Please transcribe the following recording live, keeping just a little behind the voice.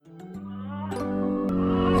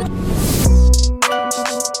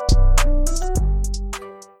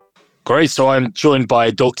Great. So I'm joined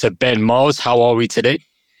by Dr. Ben Miles. How are we today?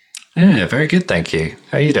 Yeah, very good. Thank you.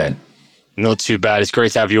 How are you doing? Not too bad. It's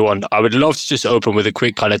great to have you on. I would love to just open with a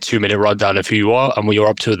quick kind of 2-minute rundown of who you are and what you're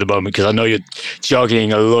up to at the moment, because I know you're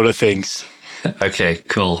juggling a lot of things. Okay,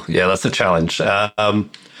 cool. Yeah, that's a challenge. Who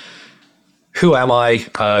am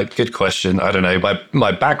I? Good question. I don't know.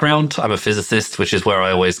 My background, I'm a physicist, which is where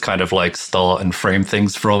I always kind of like start and frame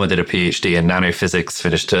things from. I did a PhD in nanophysics,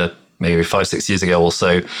 finished maybe 5-6 years ago or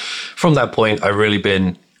so. From that point, I've really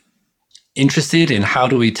been interested in how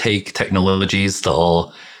do we take technologies that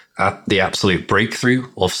are at the absolute breakthrough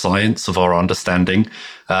of science, of our understanding,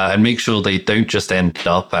 and make sure they don't just end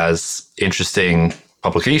up as interesting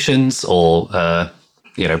publications or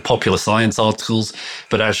popular science articles,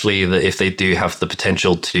 but actually that if they do have the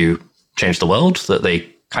potential to change the world, that they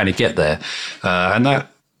kind of get there. And that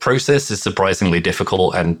process is surprisingly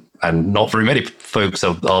difficult, and not very many folks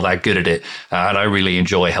are that good at it. And I really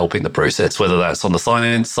enjoy helping the process, whether that's on the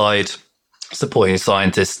science side, supporting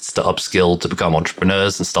scientists to upskill to become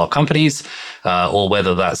entrepreneurs and start companies, or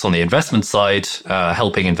whether that's on the investment side,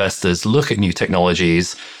 helping investors look at new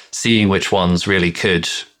technologies, seeing which ones really could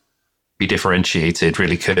be differentiated,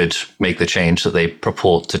 really could make the change that they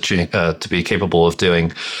purport to be capable of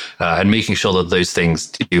doing, and making sure that those things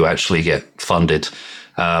do actually get funded.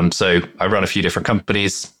 So I run a few different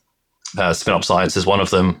companies. Spin Up Science is one of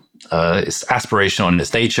them. It's aspirational in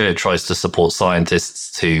its nature. It tries to support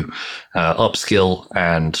scientists to upskill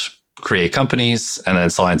and create companies. And then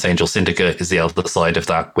Science Angel Syndicate is the other side of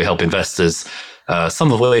that. We help investors,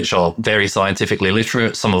 some of which are very scientifically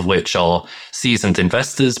literate, some of which are seasoned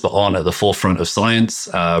investors but aren't at the forefront of science,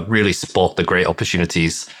 really spot the great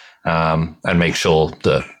opportunities and make sure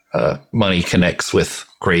that money connects with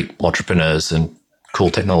great entrepreneurs and cool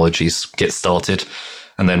technologies get started.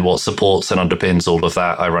 And then what supports and underpins all of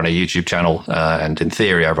that, I run a YouTube channel, and in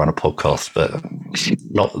theory, I run a podcast, but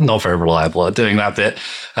not very reliable at doing that bit,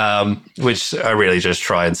 which I really just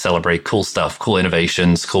try and celebrate cool stuff, cool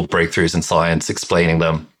innovations, cool breakthroughs in science, explaining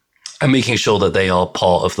them, and making sure that they are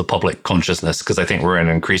part of the public consciousness, because I think we're in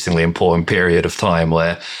an increasingly important period of time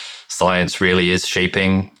where science really is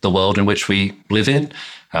shaping the world in which we live in.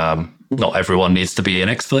 Not everyone needs to be an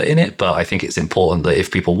expert in it, but I think it's important that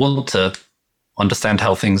if people want to understand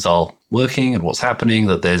how things are working and what's happening,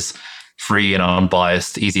 that there's free and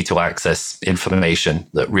unbiased, easy to access information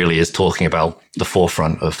that really is talking about the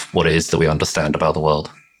forefront of what it is that we understand about the world.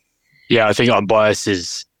 Yeah, I think unbiased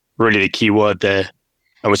is really the key word there,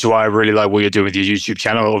 and which is why I really like what you're doing with your YouTube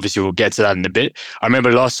channel. Obviously, we'll get to that in a bit. I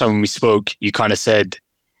remember last time we spoke, you kind of said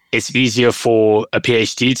it's easier for a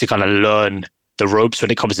PhD to kind of learn the ropes when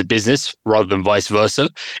it comes to business rather than vice versa.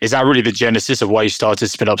 Is that really the genesis of why you started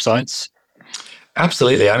Spin Up Science?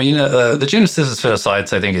 Absolutely. I mean, the genesis of Spin Up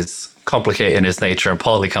Science, I think, is complicated in its nature and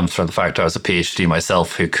partly comes from the fact I was a PhD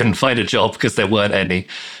myself who couldn't find a job because there weren't any.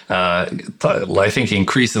 I think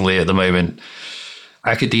increasingly at the moment,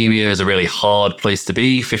 academia is a really hard place to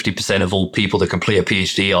be. 50% of all people that complete a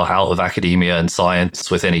PhD are out of academia and science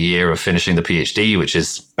within a year of finishing the PhD, which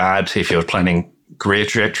is bad if you're planning career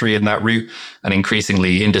trajectory in that route. And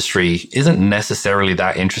increasingly, industry isn't necessarily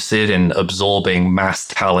that interested in absorbing mass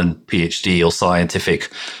talent PhD or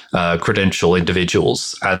scientific credential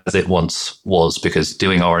individuals as it once was, because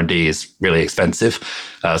doing R&D is really expensive.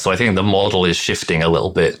 So I think the model is shifting a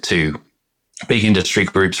little bit to big industry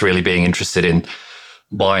groups really being interested in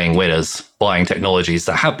buying winners, buying technologies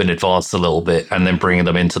that have been advanced a little bit and then bringing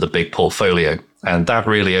them into the big portfolio. And that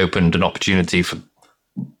really opened an opportunity for,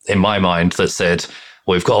 in my mind, that said,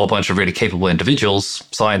 well, we've got a bunch of really capable individuals,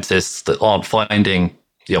 scientists that aren't finding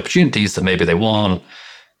the opportunities that maybe they want.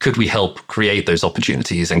 Could we help create those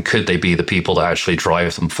opportunities, and could they be the people that actually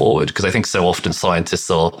drive them forward? Because I think so often scientists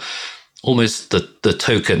are almost the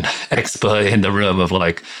token expert in the room of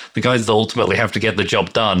like the guys that ultimately have to get the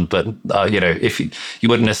job done. But, if you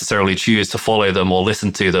wouldn't necessarily choose to follow them or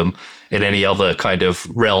listen to them in any other kind of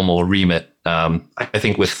realm or remit. I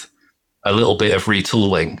think with a little bit of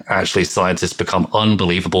retooling, actually scientists become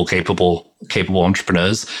unbelievable, capable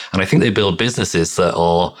entrepreneurs. And I think they build businesses that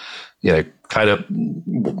are, kind of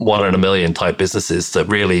 1 in a million type businesses that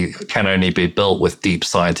really can only be built with deep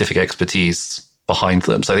scientific expertise behind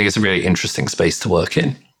them. So I think it's a really interesting space to work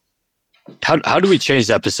in. How do we change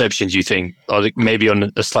that perception, do you think? Or maybe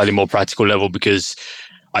on a slightly more practical level, because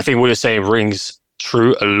I think what you're saying rings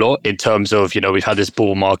true a lot in terms of, we've had this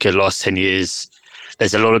bull market last 10 years.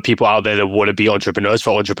 There's a lot of people out there that want to be entrepreneurs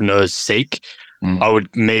for entrepreneurs' sake. I would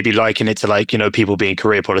maybe liken it to people being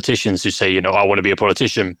career politicians who say, I want to be a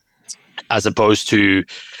politician, as opposed to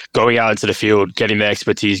going out into the field, getting the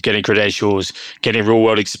expertise, getting credentials, getting real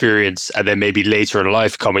world experience, and then maybe later in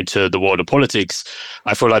life coming to the world of politics.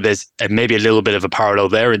 I feel like there's maybe a little bit of a parallel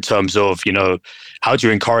there in terms of, how do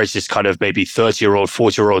you encourage this kind of maybe 30-year-old,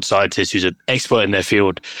 40-year-old scientist who's an expert in their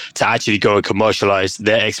field to actually go and commercialize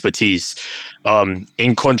their expertise?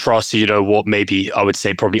 In contrast to, what maybe I would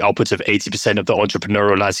say probably upwards of 80% of the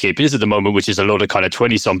entrepreneurial landscape is at the moment, which is a lot of kind of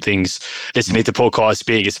 20-somethings listening to podcasts,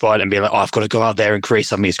 being inspired and being like, oh, I've got to go out there and create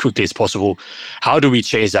something as quickly as possible. How do we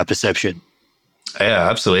change that perception? Yeah,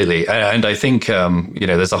 absolutely. And I think,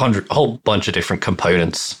 there's a whole bunch of different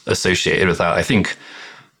components associated with that. I think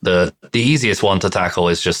the easiest one to tackle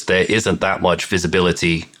is just there isn't that much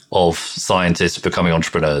visibility of scientists becoming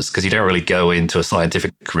entrepreneurs, because you don't really go into a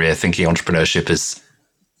scientific career thinking entrepreneurship is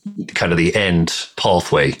kind of the end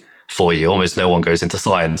pathway for you. Almost no one goes into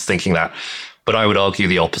science thinking that. But I would argue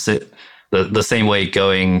the opposite. The same way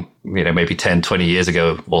going, maybe 10, 20 years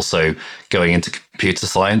ago or so, going into computer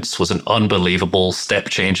science was an unbelievable step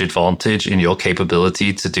change advantage in your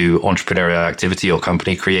capability to do entrepreneurial activity or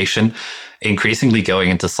company creation. Increasingly going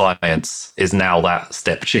into science is now that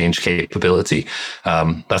step change capability.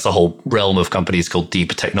 That's a whole realm of companies called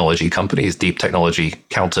deep technology companies, deep technology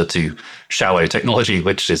counter to shallow technology,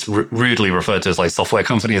 which is rudely referred to as like software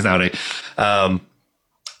companies nowadays.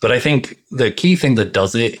 But I think the key thing that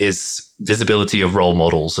does it is visibility of role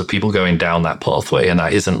models of people going down that pathway. And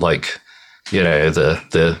that isn't like,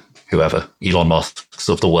 the whoever, Elon Musk's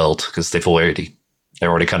of the world, because they've already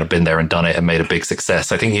kind of been there and done it and made a big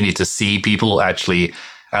success. I think you need to see people actually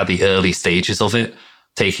at the early stages of it,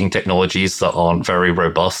 taking technologies that aren't very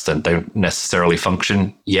robust and don't necessarily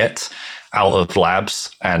function yet out of labs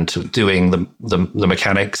and doing the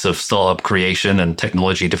mechanics of startup creation and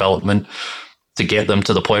technology development to get them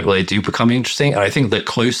to the point where they do become interesting. And I think the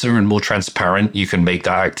closer and more transparent you can make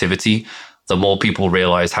that activity, the more people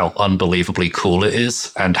realize how unbelievably cool it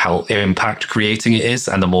is and how impact creating it is.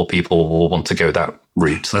 And the more people will want to go that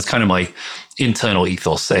route. So that's kind of my internal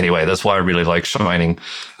ethos anyway. That's why I really like shining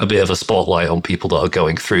a bit of a spotlight on people that are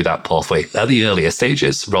going through that pathway at the earlier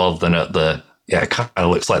stages rather than at the, it kind of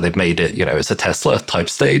looks like they've made it, it's a Tesla type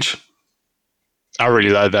stage. I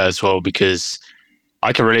really like that as well, because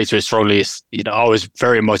I can relate to it strongly. I was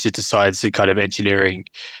very much into science and kind of engineering,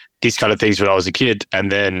 these kind of things when I was a kid.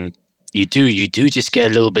 And then you do just get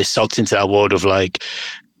a little bit sucked into that world of like,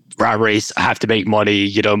 rat race, I have to make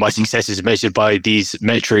money, my success is measured by these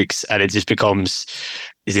metrics. And it just becomes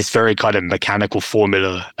this very kind of mechanical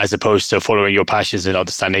formula as opposed to following your passions and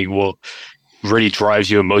understanding what really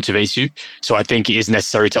drives you and motivates you. So I think it is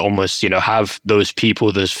necessary to almost, have those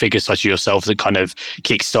people, those figures such as yourself that kind of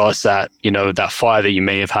kickstarts that, that fire that you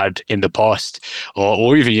may have had in the past,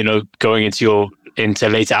 or even, going into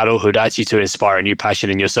later adulthood, actually to inspire a new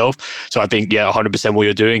passion in yourself. So I think, 100% what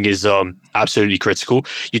you're doing is absolutely critical.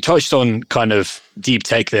 You touched on kind of deep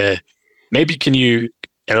tech there. Maybe can you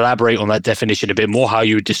elaborate on that definition a bit more, how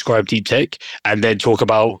you would describe deep tech, and then talk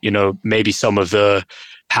about, maybe some of the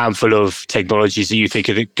handful of technologies that you think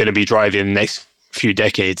are going to be driving the next few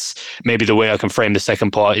decades. Maybe the way I can frame the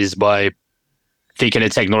second part is by thinking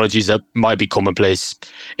of technologies that might be commonplace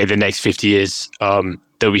in the next 50 years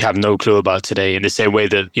that we have no clue about today, in the same way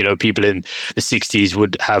that, people in the 60s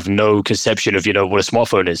would have no conception of, what a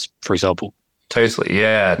smartphone is, for example. Totally.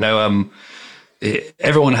 Yeah. No,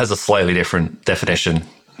 everyone has a slightly different definition,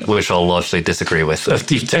 which I'll largely disagree with, of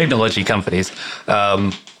deep technology companies.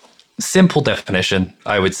 Simple definition,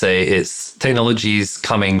 I would say, is technologies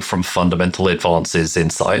coming from fundamental advances in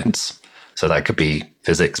science. So that could be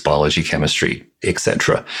physics, biology, chemistry,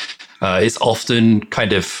 etc. It's often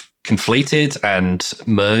kind of conflated and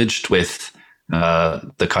merged with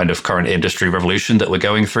the kind of current industry revolution that we're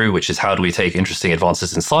going through, which is how do we take interesting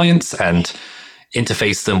advances in science and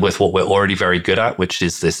interface them with what we're already very good at, which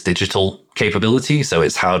is this digital capability. So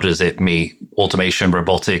it's how does it meet automation,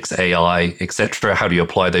 robotics, AI, etc. How do you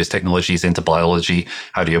apply those technologies into biology?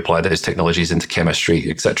 How do you apply those technologies into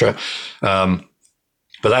chemistry, etc. But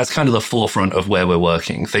that's kind of the forefront of where we're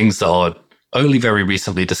working. Things that are only very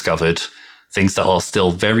recently discovered, things that are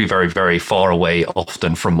still very, very, very far away,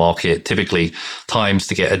 often from market. Typically, times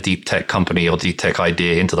to get a deep tech company or deep tech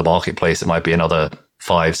idea into the marketplace, it might be another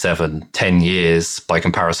 5, 7, 10 years by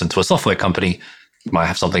comparison to a software company. You might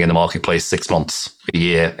have something in the marketplace 6 months, a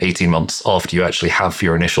year, 18 months after you actually have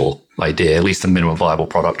your initial idea, at least a minimum viable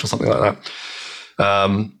product or something like that.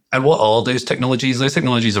 And what are those technologies? Those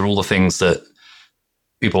technologies are all the things that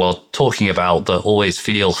people are talking about that always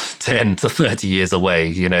feel 10 to 30 years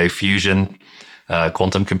away. Fusion,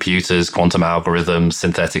 quantum computers, quantum algorithms,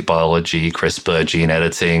 synthetic biology, CRISPR, gene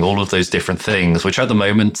editing, all of those different things, which at the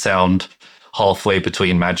moment sound halfway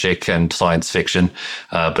between magic and science fiction,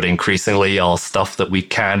 but increasingly are stuff that we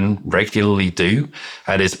can regularly do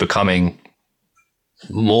and is becoming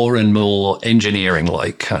more and more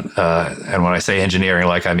engineering-like. And when I say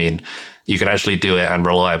engineering-like, I mean you can actually do it and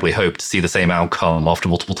reliably hope to see the same outcome after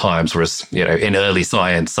multiple times. Whereas, in early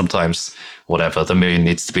science, sometimes whatever, the moon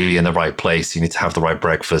needs to be in the right place. You need to have the right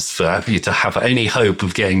breakfast for you to have any hope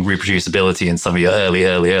of getting reproducibility in some of your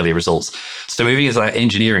early results. So moving into that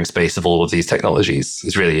engineering space of all of these technologies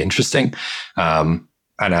is really interesting. And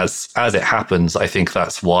as it happens, I think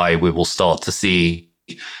that's why we will start to see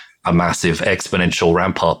a massive exponential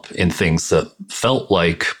ramp up in things that felt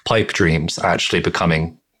like pipe dreams actually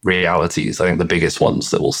becoming realities. I think the biggest ones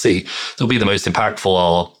that we'll see that'll be the most impactful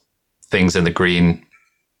are things in the green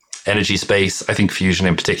energy space. I think fusion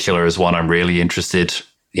in particular is one I'm really interested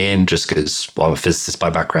in, just because I'm a physicist by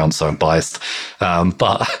background, so I'm biased.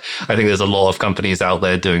 But I think there's a lot of companies out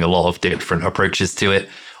there doing a lot of different approaches to it,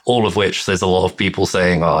 all of which there's a lot of people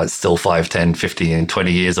saying, it's still 5, 10, 15,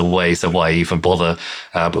 20 years away, so why even bother?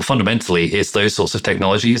 But fundamentally, it's those sorts of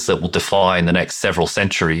technologies that will define the next several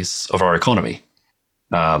centuries of our economy.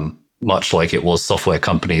 Much like it was software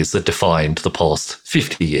companies that defined the past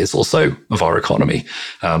 50 years or so of our economy.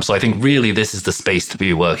 So I think really this is the space to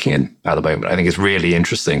be working in at the moment. I think it's really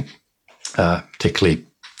interesting, particularly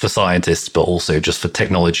for scientists, but also just for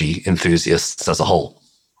technology enthusiasts as a whole.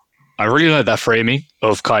 I really like that framing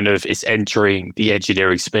of kind of it's entering the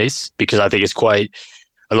engineering space, because I think it's quite,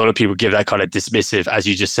 a lot of people give that kind of dismissive, as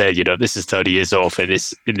you just said, this is 30 years off and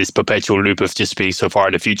it's in this perpetual loop of just being so far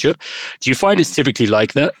in the future. Do you find it's typically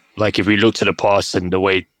like that? Like if we look to the past and the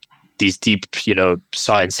way these deep,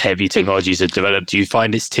 science heavy technologies are developed, do you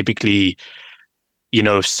find it's typically,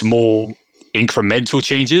 small incremental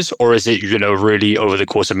changes, or is it, really over the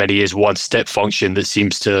course of many years, one step function that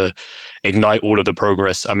seems to ignite all of the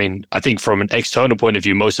progress? I mean, I think from an external point of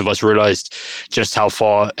view, most of us realized just how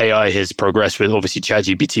far AI has progressed with obviously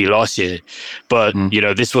ChatGPT last year. But,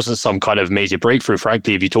 this wasn't some kind of major breakthrough.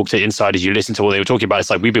 Frankly, if you talk to insiders, you listen to what they were talking about, it's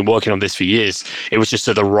like, we've been working on this for years. It was just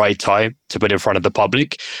at the right time to put in front of the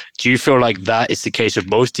public. Do you feel like that is the case with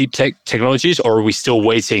most deep tech technologies, or are we still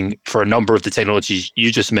waiting for a number of the technologies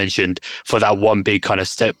you just mentioned for that one big kind of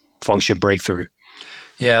step function breakthrough?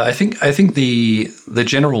 Yeah, I think the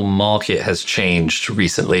general market has changed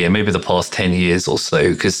recently, and maybe the past 10 years or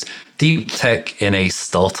so, because deep tech in a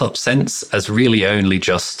startup sense has really only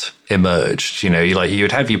just emerged.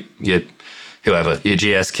 You'd have your whoever, your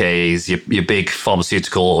GSKs, your big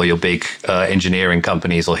pharmaceutical or your big engineering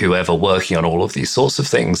companies or whoever working on all of these sorts of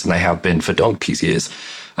things, and they have been for donkey's years.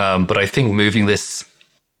 But I think moving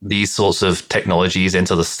these sorts of technologies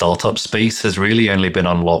into the startup space has really only been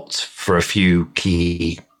unlocked for a few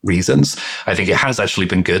key reasons. I think it has actually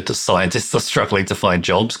been good that scientists are struggling to find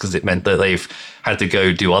jobs, because it meant that they've had to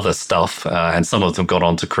go do other stuff. And some of them got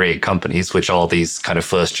on to create companies, which are these kind of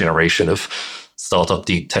first generation of startup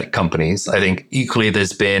deep tech companies. I think equally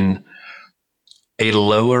there's been a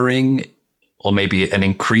lowering or maybe an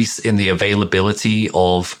increase in the availability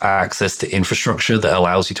of access to infrastructure that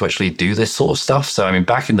allows you to actually do this sort of stuff. So, I mean,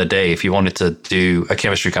 back in the day, if you wanted to do a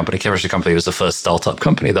chemistry company was the first startup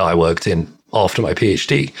company that I worked in after my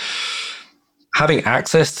PhD. Having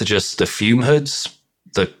access to just the fume hoods,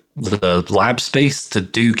 the lab space to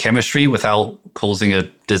do chemistry without causing a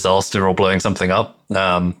disaster or blowing something up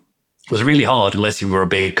was really hard unless you were a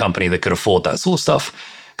big company that could afford that sort of stuff.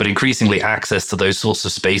 But increasingly, access to those sorts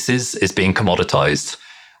of spaces is being commoditized.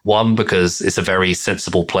 One, because it's a very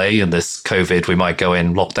sensible play in this COVID, we might go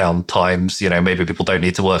in lockdown times, maybe people don't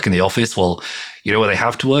need to work in the office. Well, where they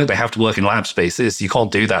have to work? They have to work in lab spaces. You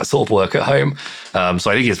can't do that sort of work at home. So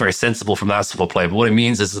I think it's very sensible from that sort of play. But what it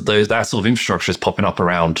means is that that sort of infrastructure is popping up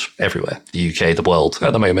around everywhere, the UK, the world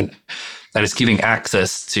at the moment. And it's giving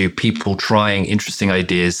access to people trying interesting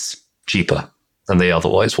ideas cheaper than they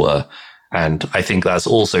otherwise were. And I think that's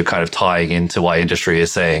also kind of tying into why industry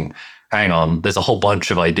is saying, hang on, there's a whole bunch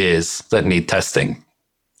of ideas that need testing.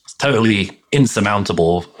 It's totally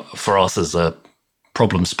insurmountable for us as a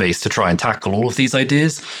problem space to try and tackle all of these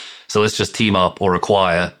ideas. So let's just team up or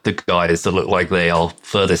acquire the guys that look like they are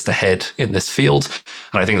furthest ahead in this field.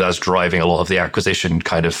 And I think that's driving a lot of the acquisition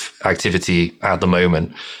kind of activity at the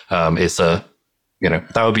moment. That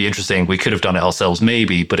would be interesting. We could have done it ourselves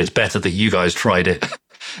maybe, but it's better that you guys tried it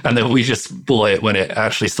and then we just bought it when it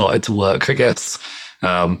actually started to work, I guess.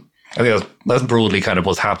 I think that's broadly kind of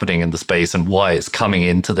what's happening in the space and why it's coming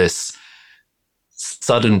into this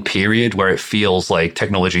sudden period where it feels like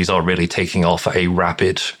technologies are really taking off at a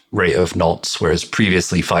rapid rate of knots, whereas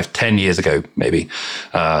previously 5-10 years ago, maybe,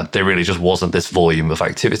 there really just wasn't this volume of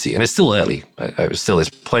activity. And it's still early. There's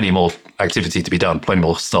plenty more activity to be done, plenty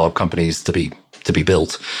more startup companies to be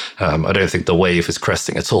built. I don't think the wave is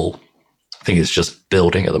cresting at all. I think it's just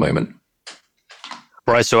building at the moment.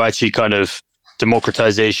 Right. So actually kind of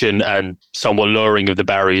democratization and somewhat lowering of the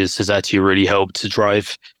barriers has actually really helped to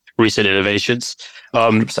drive recent innovations.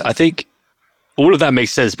 I think all of that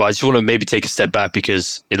makes sense, but I just want to maybe take a step back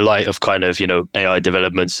because in light of kind of, AI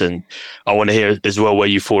developments, and I want to hear as well where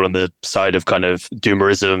you fall on the side of kind of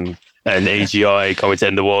doomerism and AGI coming to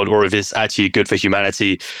end the world, or if it's actually good for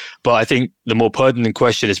humanity. But I think the more pertinent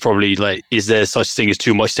question is probably like, is there such thing as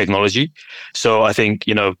too much technology? So I think,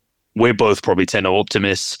 we're both probably techno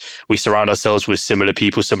optimists. We surround ourselves with similar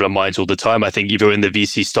people, similar minds all the time. I think even in the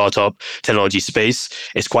VC startup technology space,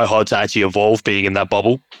 it's quite hard to actually evolve being in that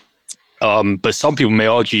bubble. But some people may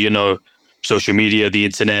argue, social media, the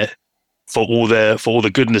internet, for all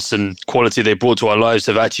the goodness and quality they brought to our lives,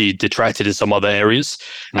 have actually detracted in some other areas.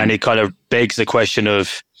 And it kind of begs the question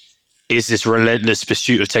of, is this relentless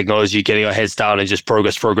pursuit of technology, getting our heads down and just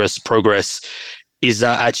progress, is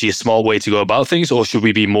that actually a smart way to go about things, or should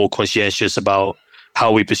we be more conscientious about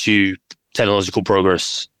how we pursue technological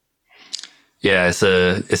progress? Yeah, it's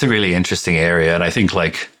a really interesting area, and I think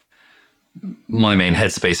like my main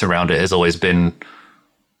headspace around it has always been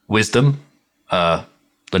wisdom. The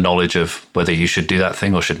knowledge of whether you should do that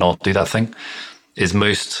thing or should not do that thing is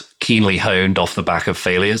most keenly honed off the back of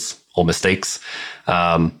failures or mistakes.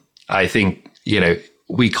 I think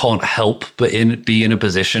we can't help but be in a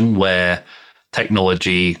position where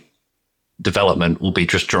technology development will be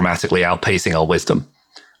just dramatically outpacing our wisdom.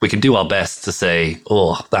 We can do our best to say,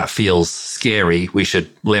 oh, that feels scary. We should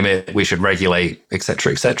limit, we should regulate, et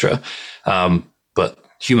cetera, but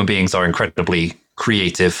human beings are incredibly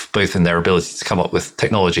creative, both in their ability to come up with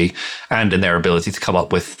technology and in their ability to come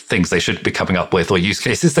up with things they shouldn't be coming up with, or use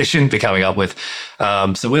cases they shouldn't be coming up with.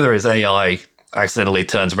 So whether it's AI accidentally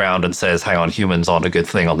turns around and says, hang on, humans aren't a good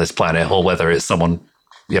thing on this planet, or whether it's someone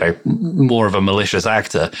more of a malicious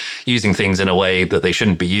actor using things in a way that they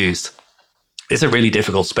shouldn't be used. It's a really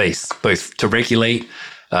difficult space, both to regulate,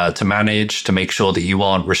 to manage, to make sure that you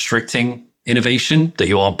aren't restricting innovation, that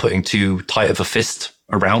you aren't putting too tight of a fist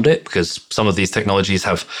around it, because some of these technologies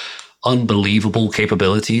have unbelievable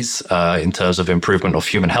capabilities in terms of improvement of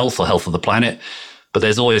human health or health of the planet. But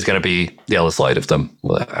there's always going to be the other side of them,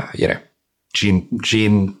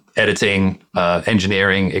 gene editing,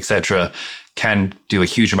 engineering, etc., can do a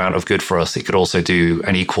huge amount of good for us. It could also do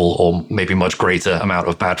an equal or maybe much greater amount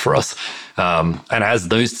of bad for us. And as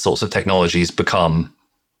those sorts of technologies become,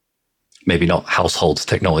 maybe not household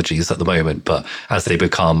technologies at the moment, but as they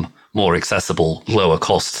become more accessible, lower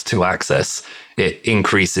cost to access, it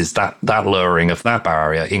increases that lowering of that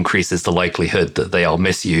barrier, increases the likelihood that they are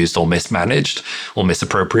misused or mismanaged or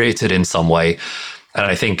misappropriated in some way. And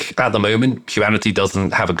I think at the moment, humanity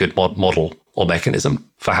doesn't have a good model or mechanism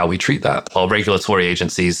for how we treat that. Our regulatory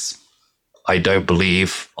agencies, I don't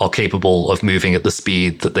believe, are capable of moving at the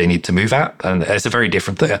speed that they need to move at. And it's a very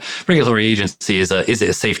different thing. Regulatory agency is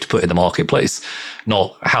it safe to put in the marketplace?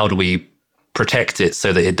 Not how do we protect it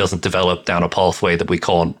so that it doesn't develop down a pathway that we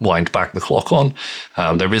can't wind back the clock on.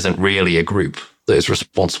 There isn't really a group that is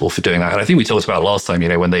responsible for doing that. And I think we talked about last time,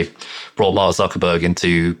 when they brought Mark Zuckerberg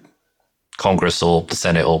into Congress or the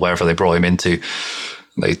Senate or wherever they brought him into,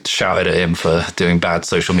 they shouted at him for doing bad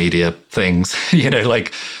social media things.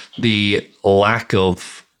 Like the lack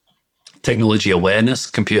of technology awareness,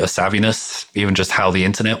 computer savviness, even just how the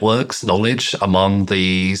internet works, knowledge among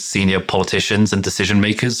the senior politicians and decision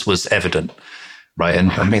makers was evident, right?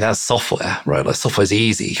 And I mean, that's software, right? Like software's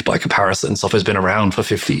easy by comparison. Software's been around for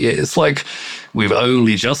 50 years. Like we've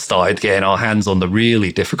only just started getting our hands on the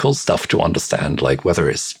really difficult stuff to understand, like whether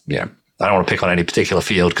it's, I don't want to pick on any particular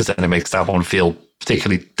field because then it makes that one feel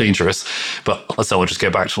particularly dangerous. But so we'll just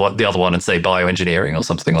go back to the other one and say bioengineering or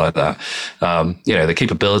something like that. The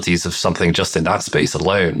capabilities of something just in that space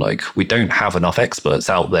alone, like we don't have enough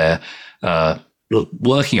experts out there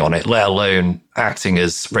working on it, let alone acting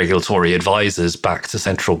as regulatory advisors back to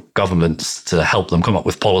central governments to help them come up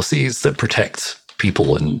with policies that protect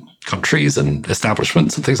people and countries and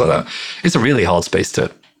establishments and things like that. It's a really hard space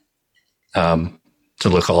to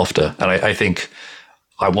look after. And I think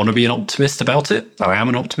I want to be an optimist about it. I am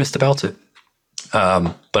an optimist about it.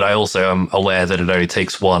 But I also am aware that it only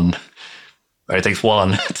takes one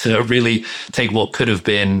to really take what could have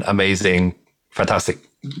been amazing, fantastic,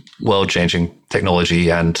 world-changing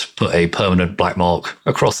technology and put a permanent black mark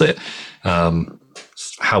across it.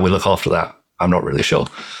 How we look after that, I'm not really sure.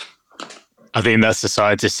 I think that's the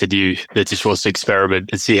scientist in you that just wants to experiment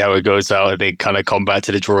and see how it goes out and then kind of come back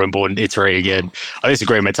to the drawing board and iterate again. I think it's a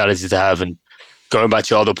great mentality to have. And going back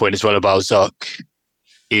to your other point as well about Zuck,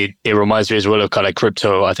 it reminds me as well of kind of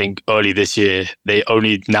crypto. I think early this year,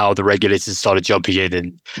 now the regulators started jumping in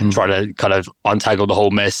and trying to kind of untangle the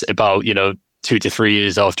whole mess about, 2 to 3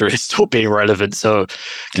 years after it stopped being relevant. So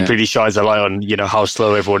completely shines a light on, how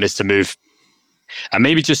slow everyone is to move. And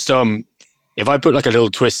maybe just if I put like a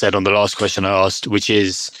little twist then on the last question I asked, which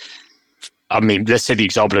is, let's say the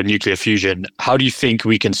example of nuclear fusion. How do you think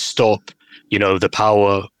we can stop, the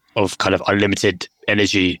power of kind of unlimited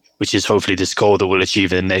energy, which is hopefully this goal that we'll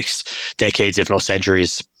achieve in the next decades, if not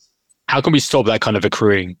centuries? How can we stop that kind of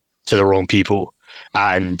accruing to the wrong people?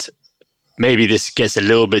 And maybe this gets a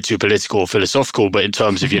little bit too political or philosophical, but in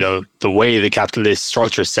terms of, the way the capitalist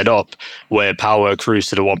structure is set up, where power accrues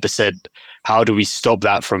to the 1%, how do we stop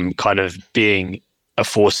that from kind of being a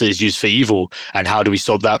force that is used for evil? And how do we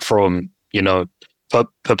stop that from,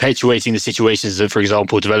 perpetuating the situations that, for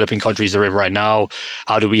example, developing countries are in right now?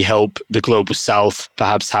 How do we help the global south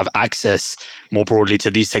perhaps have access more broadly to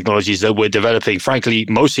these technologies that we're developing, frankly,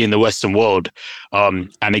 mostly in the Western world? And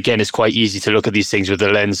again, it's quite easy to look at these things with the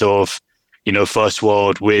lens of, first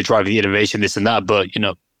world, we're driving the innovation, this and that, but,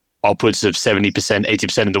 upwards of 70%,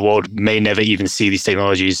 80% of the world may never even see these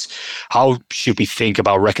technologies. How should we think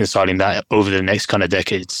about reconciling that over the next kind of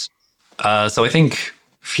decades? So I think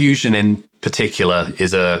fusion in particular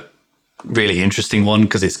is a really interesting one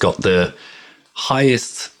because it's got the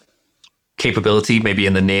highest capability, maybe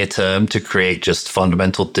in the near term, to create just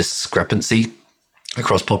fundamental discrepancy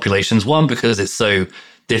across populations. One, because it's so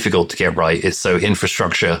difficult to get right. It's so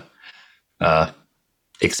infrastructure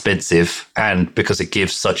expensive, and because it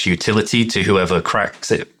gives such utility to whoever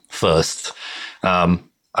cracks it first. I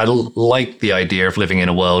like the idea of living in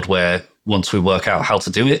a world where once we work out how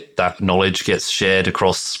to do it, that knowledge gets shared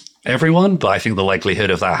across everyone. But I think the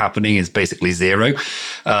likelihood of that happening is basically zero.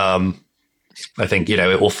 I think,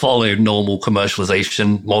 it will follow normal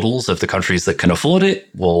commercialization models of the countries that can afford it,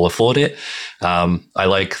 will afford it. I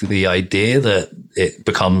like the idea that it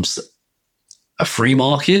becomes a free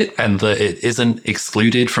market and that it isn't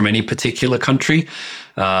excluded from any particular country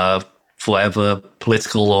for whatever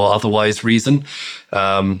political or otherwise reason.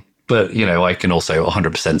 But, I can also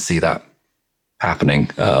 100% see that happening.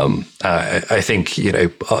 I think,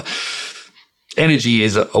 energy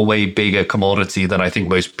is a way bigger commodity than I think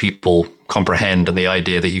most people comprehend. And the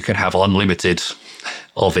idea that you can have unlimited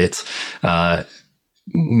of it,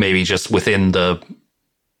 maybe just within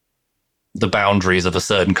the boundaries of a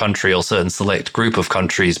certain country or certain select group of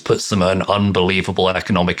countries, puts them at an unbelievable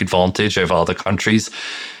economic advantage over other countries.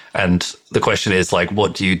 And the question is,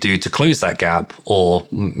 what do you do to close that gap? Or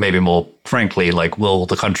maybe more frankly, will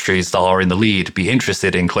the countries that are in the lead be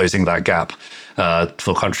interested in closing that gap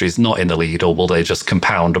for countries not in the lead, or will they just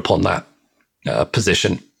compound upon that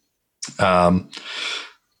position?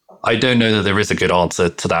 I don't know that there is a good answer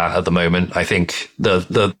to that at the moment. I think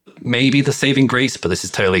the maybe the saving grace, but this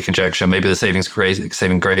is totally conjecture. Maybe the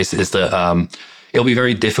saving grace is that it'll be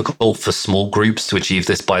very difficult for small groups to achieve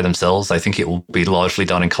this by themselves. I think it will be largely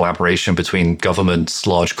done in collaboration between governments,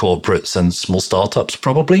 large corporates, and small startups,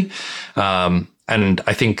 probably. And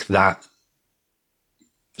I think that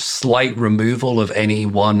slight removal of any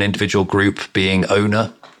one individual group being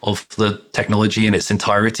owner of the technology in its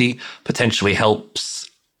entirety potentially helps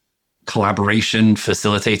collaboration,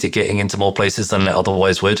 facilitate it getting into more places than it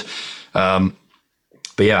otherwise would. But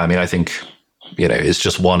yeah, I think, it's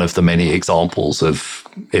just one of the many examples of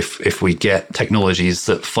if we get technologies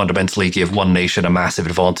that fundamentally give one nation a massive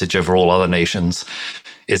advantage over all other nations,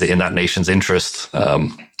 is it in that nation's interest?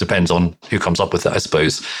 Depends on who comes up with it, I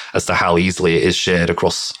suppose, as to how easily it is shared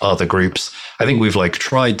across other groups. I think we've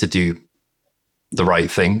tried to do the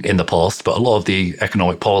right thing in the past, but a lot of the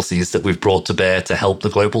economic policies that we've brought to bear to help the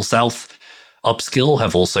global south upskill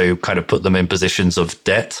have also kind of put them in positions of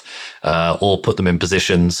debt, or put them in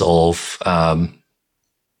positions of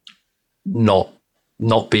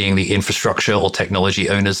not being the infrastructure or technology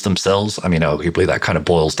owners themselves. Arguably that kind of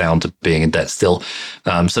boils down to being in debt still.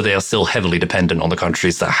 So they are still heavily dependent on the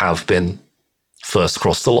countries that have been first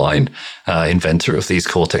crossed the line, inventor of these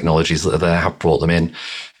core technologies that have brought them in.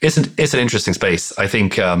 It's an interesting space. I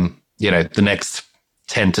think, the next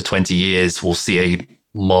 10 to 20 years, we'll see a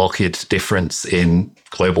marked difference in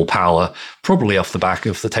global power, probably off the back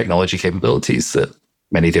of the technology capabilities that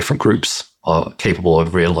many different groups are capable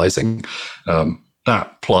of realizing.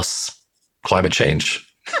 That plus climate change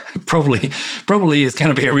probably is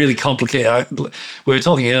going to be a really complicated. We were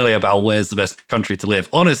talking earlier about where's the best country to live.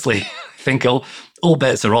 Honestly, I think all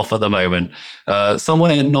bets are off at the moment.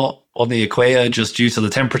 Somewhere not on the equator, just due to the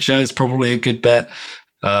temperature, is probably a good bet.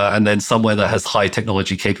 And then somewhere that has high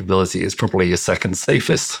technology capability is probably your second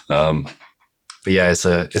safest. But yeah, it's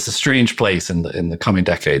a strange place in the coming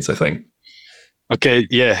decades, I think. Okay,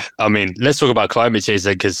 yeah. I mean, let's talk about climate change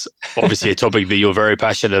then, because obviously a topic that you're very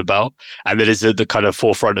passionate about, and that is at the kind of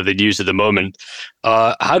forefront of the news at the moment.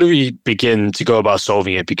 How do we begin to go about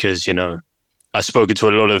solving it? Because, I've spoken to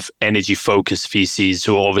a lot of energy-focused VCs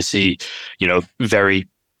who are obviously, very,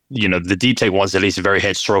 the deep tech ones at least are very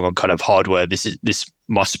headstrong on kind of hardware. This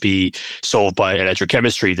must be solved by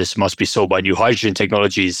electrochemistry. This must be solved by new hydrogen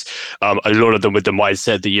technologies. A lot of them with the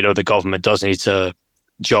mindset that, the government does need to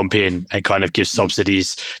jump in and kind of give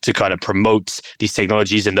subsidies to kind of promote these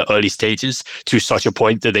technologies in the early stages to such a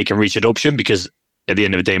point that they can reach adoption, because at the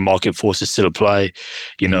end of the day, market forces still apply.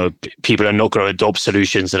 People are not going to adopt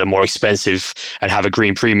solutions that are more expensive and have a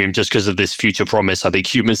green premium just because of this future promise. I think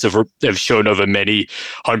humans have shown over many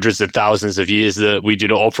hundreds of thousands of years that we do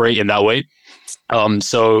not operate in that way.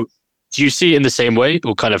 So do you see it in the same way,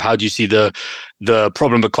 or kind of how do you see the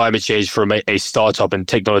problem of climate change from a startup and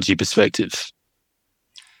technology perspective?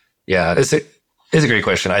 Yeah, it's a great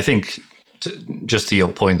question. I think just to your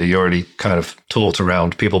point that you already kind of talked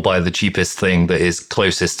around, people buy the cheapest thing that is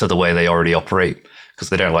closest to the way they already operate because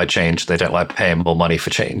they don't like change. They don't like paying more money for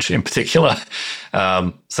change in particular.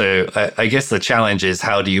 So I guess the challenge is,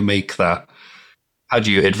 how do you make that? How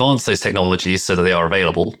do you advance those technologies so that they are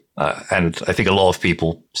available? And I think a lot of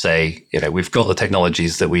people say, we've got the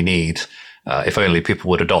technologies that we need. If only people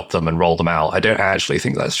would adopt them and roll them out. I don't actually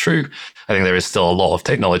think that's true. I think there is still a lot of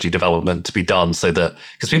technology development to be done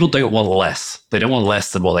because people don't want less. They don't want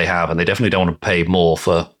less than what they have, and they definitely don't want to pay more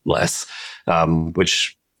for less,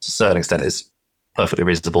 which to a certain extent is perfectly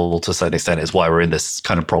reasonable. To a certain extent is why we're in this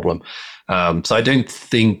kind of problem. So I don't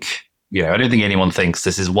think anyone thinks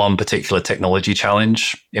this is one particular technology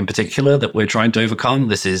challenge in particular that we're trying to overcome.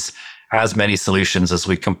 This is as many solutions as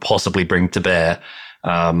we can possibly bring to bear.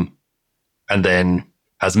 And then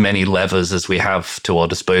as many levers as we have to our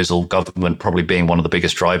disposal, government probably being one of the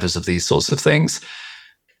biggest drivers of these sorts of things,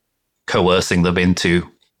 coercing them into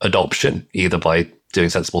adoption, either by doing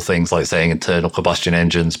sensible things like saying internal combustion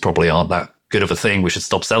engines probably aren't that good of a thing, we should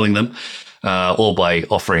stop selling them, or by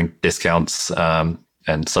offering discounts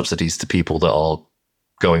and subsidies to people that are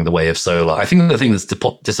going the way of solar. I think the thing that's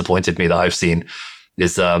disappointed me that I've seen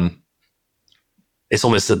is it's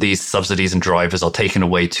almost that these subsidies and drivers are taken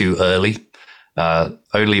away too early.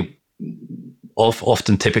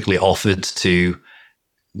 Often typically offered to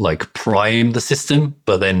like prime the system,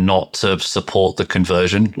 but then not to support the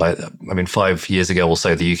conversion. 5 years ago or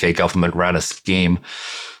so, the UK government ran a scheme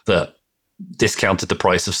that discounted the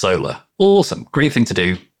price of solar. Awesome. Great thing to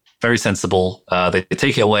do. Very sensible. They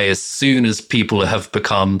take it away as soon as people have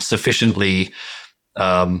become sufficiently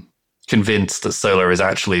convinced that solar is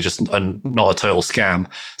actually just not a total scam.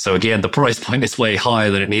 So again, the price point is way higher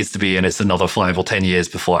than it needs to be, and it's another 5 or 10 years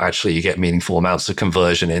before actually you get meaningful amounts of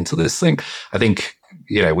conversion into this thing. I think,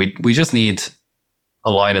 we just need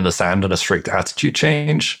a line in the sand and a strict attitude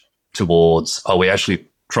change towards, are we actually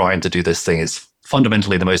trying to do this thing? Is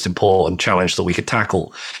fundamentally the most important challenge that we could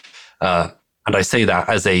tackle. And I say that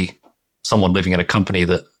as someone living in a country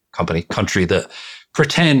that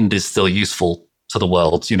pretend is still useful to the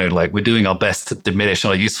world. We're doing our best to diminish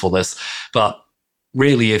our usefulness. But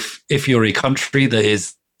really, if you're a country that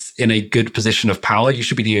is in a good position of power, you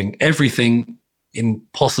should be doing everything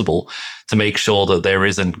possible to make sure that there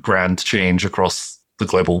isn't grand change across the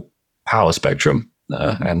global power spectrum.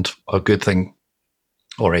 And a good thing,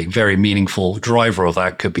 or a very meaningful driver of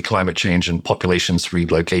that, could be climate change and populations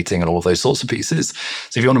relocating and all of those sorts of pieces.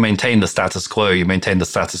 So if you want to maintain the status quo, you maintain the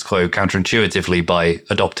status quo counterintuitively by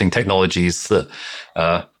adopting technologies that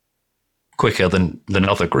are quicker than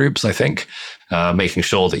other groups, I think, making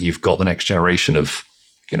sure that you've got the next generation of,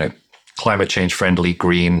 climate change friendly,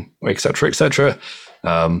 green, et cetera,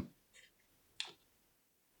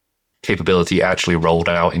 capability actually rolled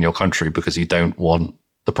out in your country, because you don't want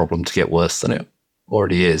the problem to get worse than it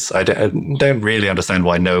already is. I don't really understand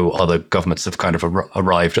why no other governments have kind of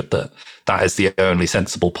arrived at that is the only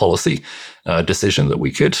sensible policy decision that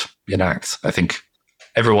we could enact. I think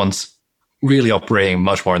everyone's really operating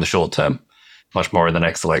much more in the short term, much more in the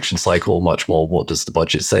next election cycle, much more what does the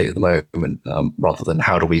budget say at the moment, rather than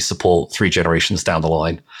how do we support 3 generations down the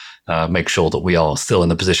line, make sure that we are still in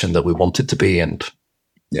the position that we wanted to be, and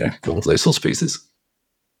all of those sorts of pieces.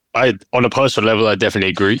 On a personal level, I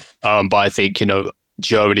definitely agree. But I think,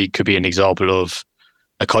 Germany could be an example of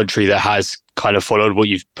a country that has kind of followed what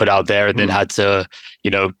you've put out there and then had to,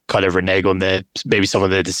 kind of renege on maybe some of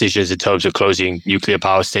their decisions in terms of closing nuclear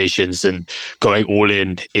power stations and going all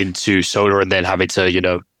into solar and then having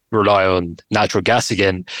to, rely on natural gas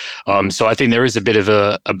again. So I think there is a bit of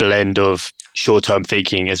a blend of short-term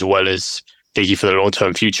thinking as well as thinking for the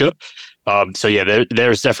long-term future. So yeah,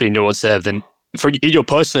 there is definitely nuance there. Then, in your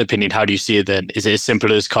personal opinion, how do you see it then? Is it as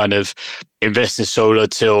simple as kind of invest in solar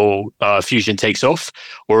till fusion takes off?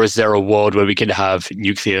 Or is there a world where we can have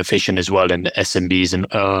nuclear fission as well and SMBs and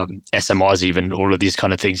SMRs, even all of these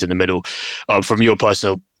kind of things in the middle, from your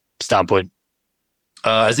personal standpoint?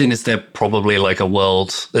 As in, is there probably like a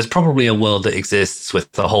world? There's probably a world that exists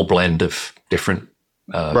with a whole blend of different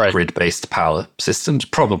grid-based power systems,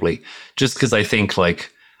 probably. Just because I think like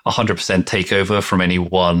 100% takeover from any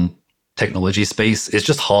one technology space is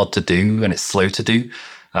just hard to do and it's slow to do.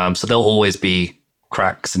 So there'll always be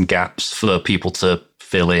cracks and gaps for people to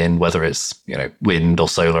fill in, whether it's, wind or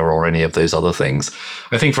solar or any of those other things.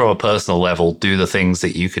 I think from a personal level, do the things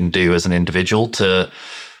that you can do as an individual to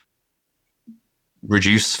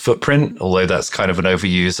reduce footprint, although that's kind of an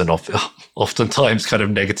overused and oftentimes kind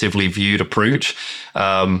of negatively viewed approach.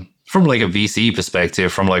 From like a VC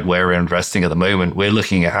perspective, from like where we're investing at the moment, we're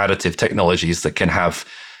looking at additive technologies that can have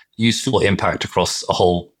useful impact across a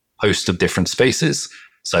whole host of different spaces.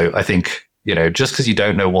 So I think, just because you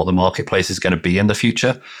don't know what the marketplace is going to be in the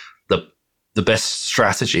future, the best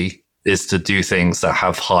strategy is to do things that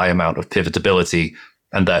have high amount of pivotability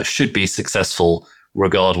and that should be successful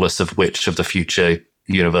regardless of which of the future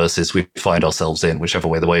universes we find ourselves in, whichever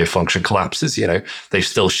way the wave function collapses. They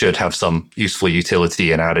still should have some useful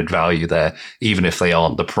utility and added value there, even if they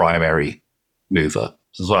aren't the primary mover.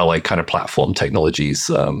 As well, like kind of platform technologies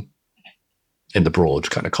in the broad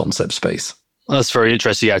kind of concept space. Well, that's very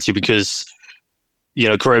interesting, actually, because,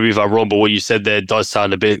 correct me if I'm wrong, but what you said there does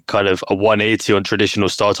sound a bit kind of a 180 on traditional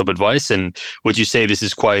startup advice. And would you say this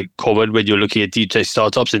is quite common when you're looking at deep tech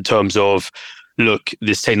startups in terms of, look,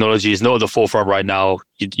 this technology is not at the forefront right now.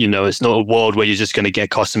 It's not a world where you're just going to get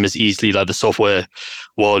customers easily like the software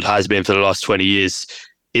world has been for the last 20 years.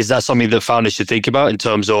 Is that something that founders should think about in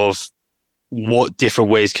terms of what different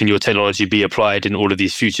ways can your technology be applied in all of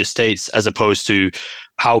these future states, as opposed to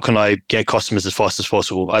how can I get customers as fast as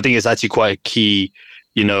possible? I think it's actually quite a key,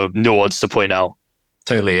 nuance to point out.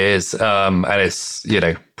 Totally is. And it's,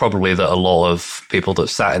 probably that a lot of people that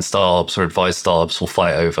sat in startups or advise startups will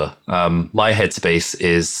fight over. My headspace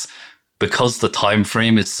is because the time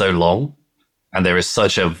frame is so long and there is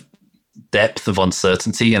such a depth of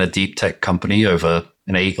uncertainty in a deep tech company over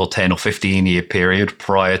an 8 or 10 or 15 year period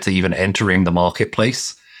prior to even entering the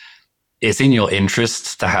marketplace, it's in your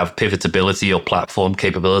interest to have pivotability or platform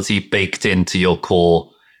capability baked into your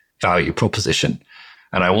core value proposition.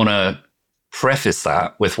 And I want to preface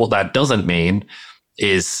that with what that doesn't mean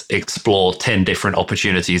is explore 10 different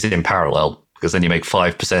opportunities in parallel, because then you make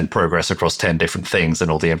 5% progress across 10 different things and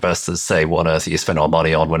all the investors say, what on earth are you spending our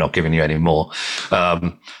money on? We're not giving you any more.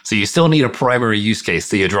 So you still need a primary use case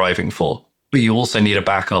that you're driving for, but you also need a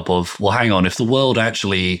backup of, well, hang on, if the world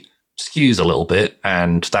actually skews a little bit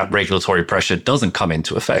and that regulatory pressure doesn't come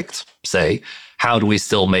into effect, say, how do we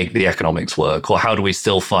still make the economics work? Or how do we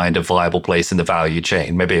still find a viable place in the value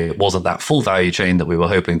chain? Maybe it wasn't that full value chain that we were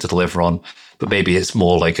hoping to deliver on, but maybe it's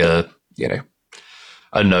more like a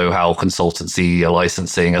know-how consultancy, a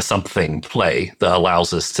licensing, a something play that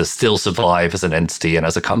allows us to still survive as an entity and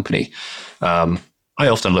as a company. I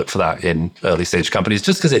often look for that in early stage companies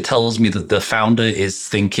just because it tells me that the founder is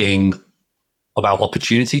thinking about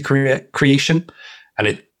opportunity creation, and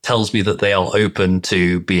it tells me that they are open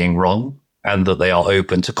to being wrong and that they are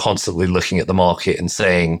open to constantly looking at the market and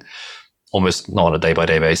saying, almost not on a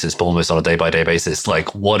day-by-day basis, but almost on a day-by-day basis,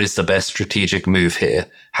 like, what is the best strategic move here?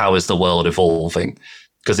 How is the world evolving?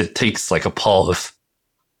 Because it takes like a part of,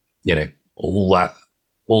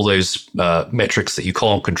 all those metrics that you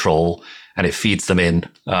can't control, and it feeds them in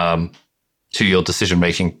to your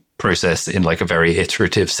decision-making process in like a very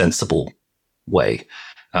iterative, sensible way.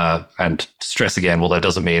 And stress again, what that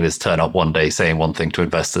doesn't mean is turn up one day saying one thing to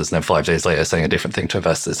investors and then 5 days later saying a different thing to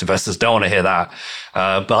investors. Investors don't want to hear that.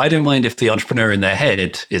 But I don't mind if the entrepreneur in their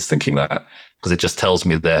head is thinking that, because it just tells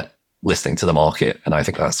me they're listening to the market. And I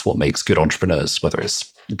think that's what makes good entrepreneurs, whether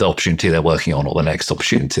it's the opportunity they're working on or the next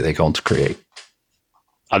opportunity they go on to create.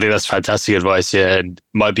 I think that's fantastic advice, yeah, and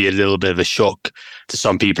might be a little bit of a shock to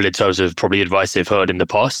some people in terms of probably advice they've heard in the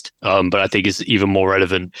past. But I think it's even more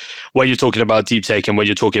relevant when you're talking about deep tech and when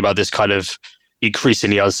you're talking about this kind of,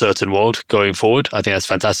 increasingly uncertain world going forward. I think that's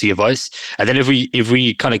fantastic advice. And then if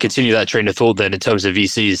we kind of continue that train of thought, then in terms of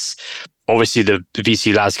VCs, obviously the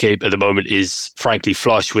VC landscape at the moment is frankly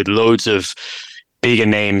flush with loads of bigger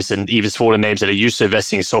names and even smaller names that are used to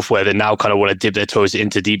investing in software that now kind of want to dip their toes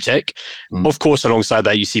into deep tech. Of course, alongside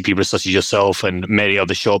that, you see people such as yourself and many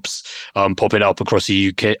other shops popping up across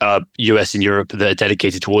the UK, US and Europe that are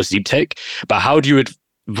dedicated towards deep tech. But how do you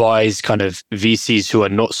advise kind of VCs who are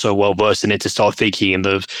not so well versed in it to start thinking in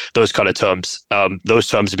those kind of terms? Those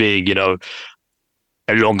terms being, a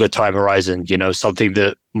longer time horizon, something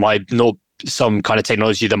that might not some kind of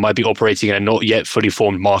technology that might be operating in a not yet fully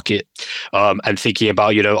formed market, and thinking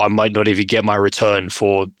about, I might not even get my return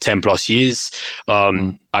for 10 plus years.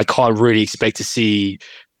 I can't really expect to see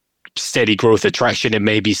steady growth attraction. It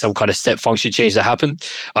may be some kind of step function change that happen.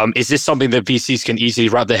 Is this something that VCs can easily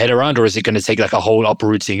wrap their head around, or is it going to take like a whole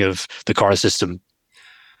uprooting of the current system?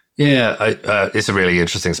 Yeah, it's a really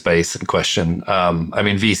interesting space and question.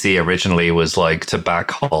 VC originally was like to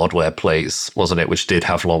back hardware plays, wasn't it? Which did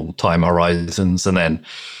have long time horizons. And then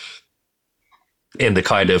in the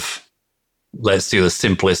kind of, let's do the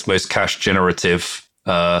simplest, most cash generative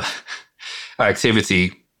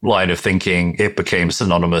activity line of thinking, it became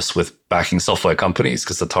synonymous with backing software companies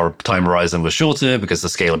because the time horizon was shorter, because the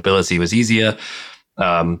scalability was easier.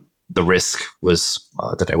 The risk was,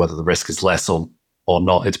 I don't know whether the risk is less or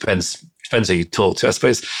not. It depends who you talk to, I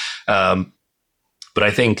suppose. But I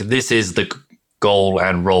think this is the goal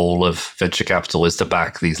and role of venture capital, is to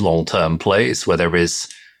back these long-term plays where there is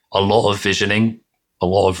a lot of visioning, a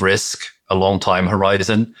lot of risk, a long time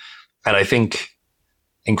horizon. And I think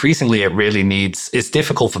increasingly it's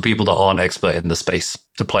difficult for people that aren't expert in the space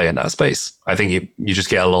to play in that space. I think you just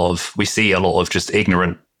get we see a lot of just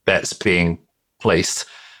ignorant bets being placed,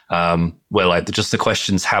 where like just the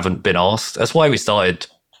questions haven't been asked. That's why we started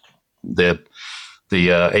the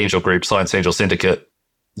angel group, Science Angel Syndicate,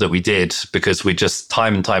 that we did, because we just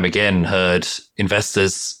time and time again heard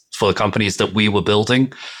investors for the companies that we were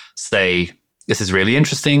building say, this is really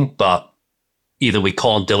interesting, but either we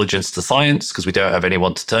can't diligence the science because we don't have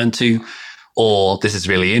anyone to turn to, or this is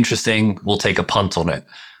really interesting, we'll take a punt on it.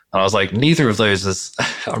 And I was like, neither of those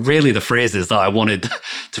are really the phrases that I wanted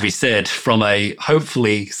to be said from a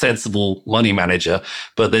hopefully sensible money manager.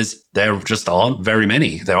 But there just aren't very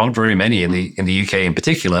many. There aren't very many in the UK in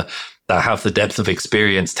particular that have the depth of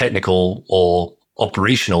experience, technical or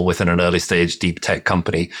operational, within an early stage deep tech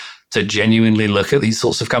company to genuinely look at these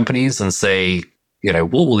sorts of companies and say,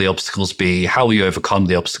 what will the obstacles be? How will you overcome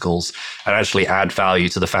the obstacles and actually add value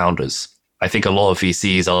to the founders? I think a lot of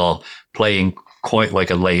VCs are playing quite like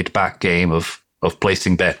a laid back game of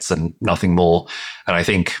placing bets and nothing more. And I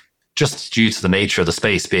think just due to the nature of the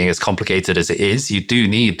space being as complicated as it is, you do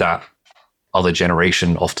need that other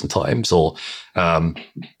generation oftentimes, or,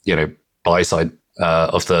 buy side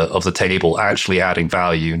of the table actually adding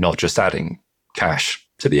value, not just adding cash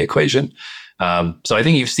to the equation. So I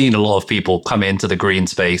think you've seen a lot of people come into the green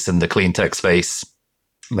space and the clean tech space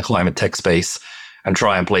and the climate tech space and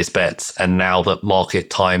try and place bets. And now that market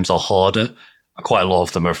times are harder, quite a lot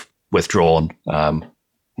of them have withdrawn,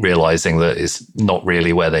 realizing that it's not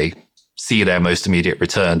really where they see their most immediate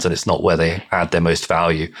returns, and it's not where they add their most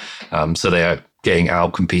value. So they are getting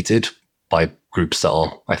out-competed by groups that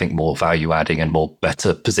are, I think, more value-adding and more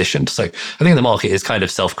better positioned. So I think the market is kind of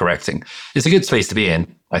self-correcting. It's a good space to be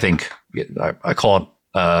in. I think I can't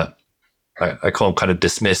kind of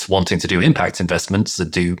dismiss wanting to do impact investments that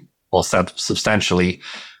do or substantially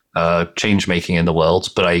change-making in the world,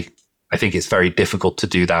 but I think it's very difficult to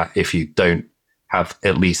do that if you don't have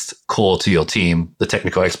at least core to your team the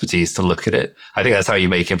technical expertise to look at it. I think that's how you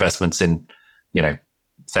make investments in,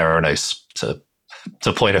 Theranos,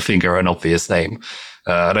 to point a finger at an obvious name.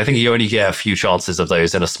 And I think you only get a few chances of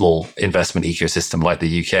those in a small investment ecosystem like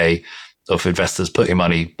the UK, of investors putting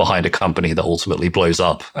money behind a company that ultimately blows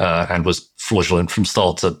up and was fraudulent from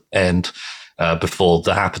start to end, before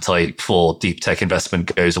the appetite for deep tech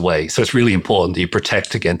investment goes away. So it's really important that you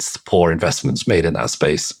protect against poor investments made in that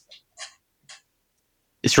space.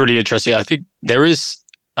 It's really interesting. I think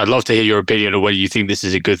I'd love to hear your opinion on whether you think this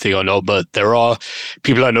is a good thing or not, but there are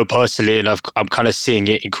people I know personally, and I'm kind of seeing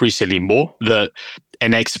it increasingly more, that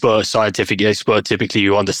an scientific expert, typically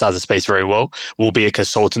who understands the space very well, will be a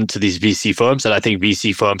consultant to these VC firms. And I think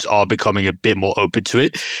VC firms are becoming a bit more open to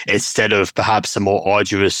it, instead of perhaps a more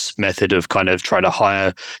arduous method of kind of trying to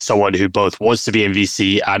hire someone who both wants to be in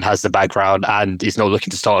VC and has the background and is not looking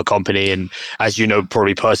to start a company. And as you know,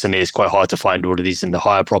 probably personally, it's quite hard to find all of these in the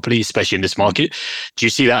hire properly, especially in this market. Do you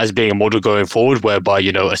see that as being a model going forward, whereby,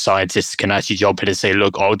 a scientist can actually jump in and say,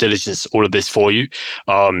 look, I'll diligence all of this for you.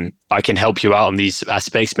 I can help you out on these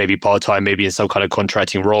aspects, maybe part-time, maybe in some kind of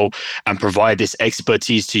contracting role, and provide this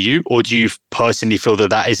expertise to you? Or do you personally feel that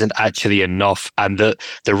that isn't actually enough, and that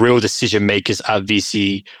the real decision makers at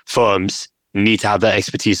VC firms need to have that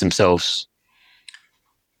expertise themselves?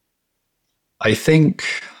 I think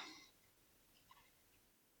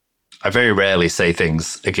I very rarely say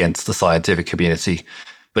things against the scientific community,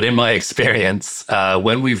 but in my experience,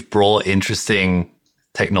 when we've brought interesting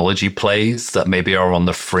technology plays that maybe are on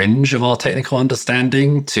the fringe of our technical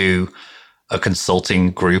understanding to a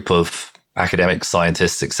consulting group of academic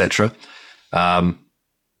scientists, etc.,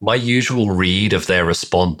 my usual read of their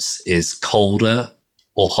response is colder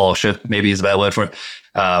or harsher, maybe is a better word for it,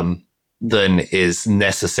 than is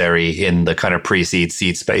necessary in the kind of pre-seed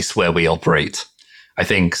seed space where we operate. I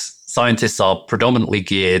think scientists are predominantly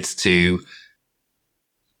geared to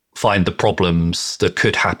find the problems that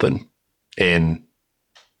could happen in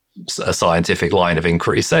a scientific line of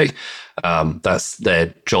inquiry, say. That's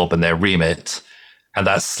their job and their remit. And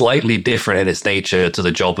that's slightly different in its nature to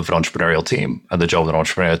the job of an entrepreneurial team. And the job of an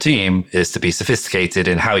entrepreneurial team is to be sophisticated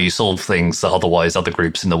in how you solve things that otherwise other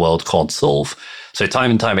groups in the world can't solve. So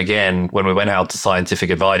time and time again, when we went out to scientific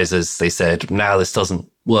advisors, they said, "Now this doesn't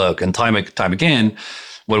work." And time again,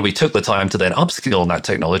 when we took the time to then upskill on that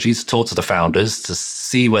technology, to talk to the founders, to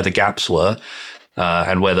see where the gaps were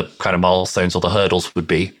and where the kind of milestones or the hurdles would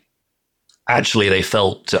be, actually they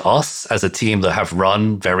felt to us as a team that have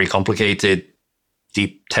run very complicated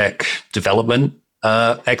deep tech development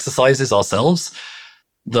exercises ourselves,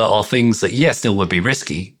 there are things that, yes, still would be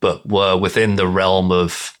risky, but were within the realm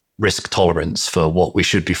of risk tolerance for what we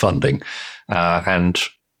should be funding. And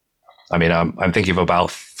I mean, I'm thinking of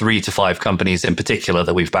about 3 to 5 companies in particular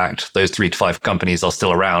that we've backed. Those 3 to 5 companies are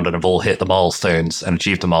still around and have all hit the milestones and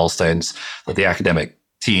achieved the milestones that the academic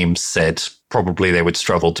team said probably they would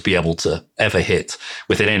struggle to be able to ever hit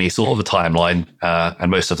within any sort of a timeline.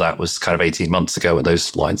 And most of that was kind of 18 months ago when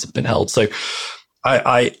those lines have been held. So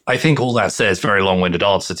I think all that says, very long-winded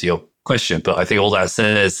answer to your question, but I think all that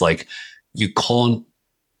says, like, you can't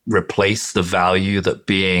replace the value that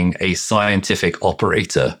being a scientific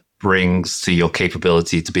operator brings to your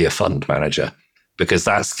capability to be a fund manager, because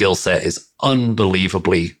that skill set is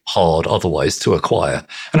unbelievably hard otherwise to acquire.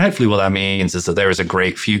 And hopefully what that means is that there is a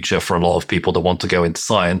great future for a lot of people that want to go into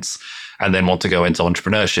science and then want to go into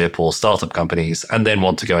entrepreneurship or startup companies and then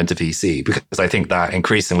want to go into VC, because I think that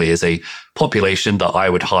increasingly is a population that I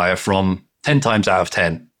would hire from 10 times out of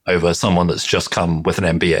 10 over someone that's just come with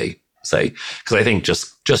an MBA, say, because I think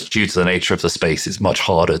just due to the nature of the space, it's much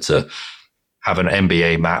harder to have an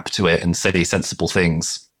MBA map to it and say sensible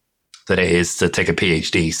things than it is to take a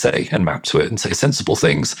PhD, say, and map to it and say sensible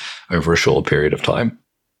things over a short period of time.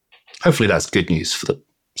 Hopefully that's good news for the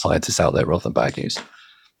scientists out there rather than bad news.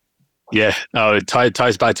 Yeah, it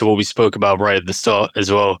ties back to what we spoke about right at the start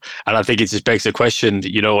as well. And I think it just begs the question,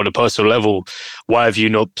 on a personal level, why have you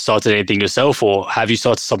not started anything yourself, or have you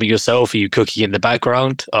started something yourself? Are you cooking in the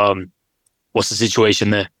background? What's the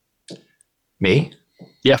situation there? Me?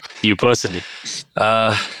 Yeah, you personally.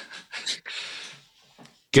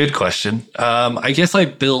 Good question. I guess I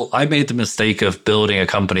made the mistake of building a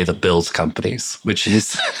company that builds companies, which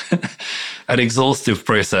is an exhaustive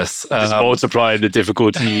process. Just multiplying the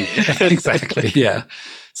difficulty. Exactly. Yeah.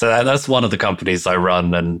 So that's one of the companies I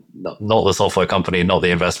run, and not the software company, not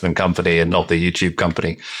the investment company, and not the YouTube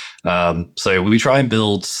company. So we try and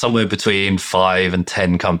build somewhere between 5 and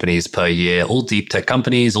 10 companies per year, all deep tech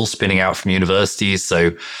companies, all spinning out from universities.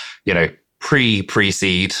 So,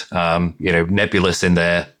 pre-seed, nebulous in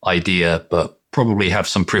their idea, but probably have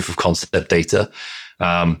some proof of concept data.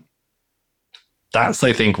 That's,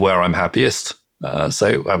 I think, where I'm happiest.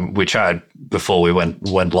 So we chatted before we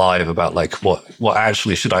went live about like what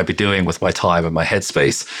actually should I be doing with my time and my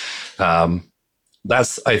headspace.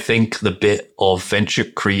 That's, I think, the bit of venture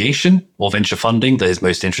creation or venture funding that is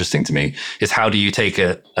most interesting to me, is how do you take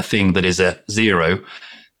a thing that is at 0,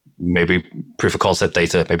 maybe proof of concept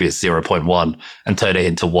data, maybe it's 0.1, and turn it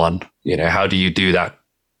into 1. How do you do that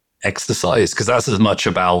exercise? Because that's as much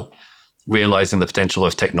about realizing the potential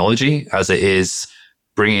of technology as it is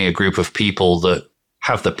bringing a group of people that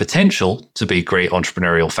have the potential to be great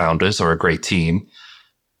entrepreneurial founders or a great team,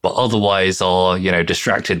 but otherwise are,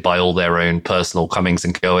 distracted by all their own personal comings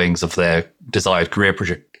and goings of their desired career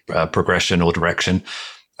progression or direction,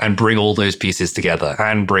 and bring all those pieces together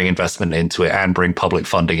and bring investment into it and bring public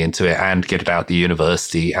funding into it and get it out the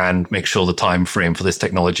university and make sure the time frame for this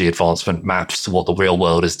technology advancement maps to what the real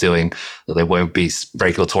world is doing, that there won't be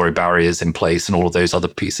regulatory barriers in place and all of those other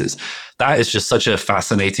pieces. That is just such a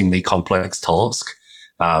fascinatingly complex task.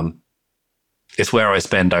 It's where I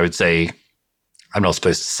spend, I would say, I'm not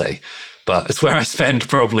supposed to say, but it's where I spend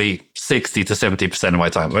probably 60 to 70% of my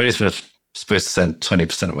time. Well, it's supposed to spend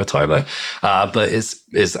 20% of my time there. But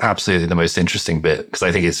it's absolutely the most interesting bit because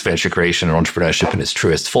I think it's venture creation and entrepreneurship in its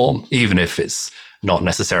truest form, even if it's not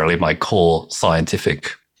necessarily my core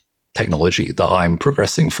scientific technology that I'm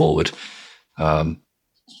progressing forward.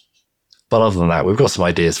 But other than that, we've got some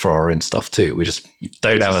ideas for our own stuff too. We just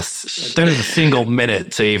don't have a single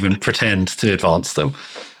minute to even pretend to advance them.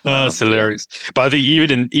 Oh, that's hilarious. But I think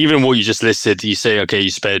even what you just listed, you say, okay,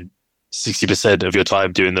 you spend 60% of your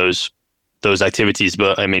time doing those activities.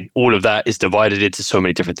 But I mean, all of that is divided into so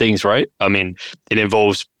many different things, right? I mean, it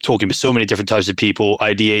involves talking to so many different types of people,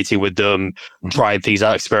 ideating with them, trying things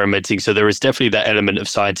out, experimenting. So there is definitely that element of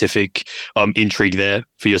scientific intrigue there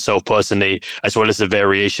for yourself personally, as well as the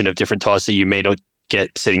variation of different tasks that you may not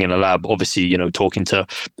get sitting in a lab. Obviously, talking to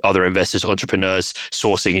other investors, entrepreneurs,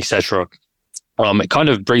 sourcing, etc. It kind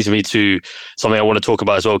of brings me to something I want to talk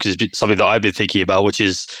about as well, because it's something that I've been thinking about, which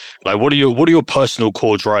is like, what are your personal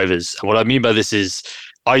core drivers? And what I mean by this is,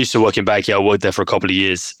 I used to work in banking. I worked there for a couple of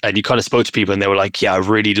years, and you kind of spoke to people, and they were like, "Yeah, I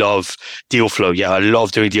really love deal flow. Yeah, I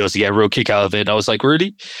love doing deals. I get a real kick out of it." And I was like,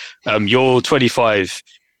 "Really? You're 25.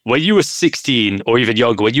 When you were 16 or even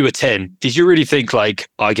younger, when you were 10, did you really think like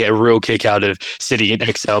I get a real kick out of sitting in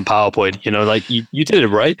Excel and PowerPoint? Like you did it,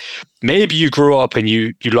 right? Maybe you grew up and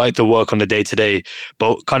you like the work on the day to day,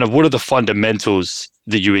 but kind of what are the fundamentals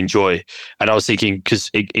that you enjoy?" And I was thinking, because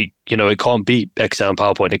it can't be Excel and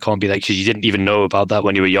PowerPoint. It can't be like, because you didn't even know about that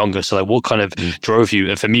when you were younger. So like, what kind of drove you?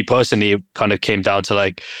 And for me personally, it kind of came down to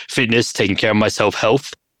like fitness, taking care of myself,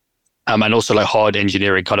 health. And also like hard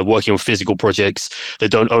engineering, kind of working on physical projects that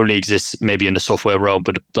don't only exist maybe in the software realm,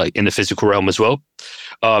 but like in the physical realm as well.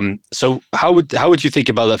 So how would you think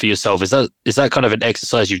about that for yourself? Is that kind of an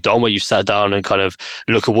exercise you've done where you sat down and kind of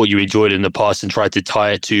look at what you enjoyed in the past and tried to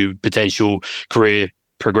tie it to potential career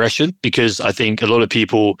progression? Because I think a lot of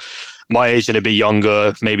people my age and a bit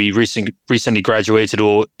younger, maybe recently graduated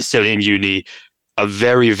or still in uni, are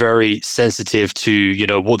very, very sensitive to,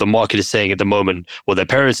 what the market is saying at the moment, what their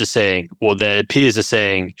parents are saying, what their peers are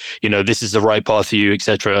saying, this is the right path for you,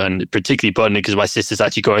 etc. And particularly pertinent because my sister's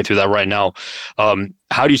actually going through that right now.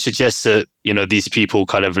 How do you suggest that, these people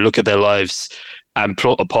kind of look at their lives and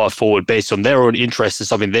plot a path forward based on their own interests and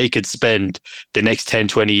something they could spend the next 10,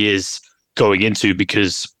 20 years going into?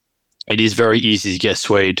 Because it is very easy to get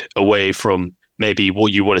swayed away from maybe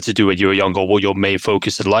what you wanted to do when you were younger, or what your main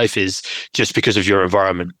focus in life is, just because of your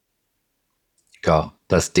environment. God,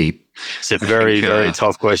 that's deep. It's a very, very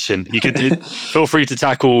tough question. You could feel free to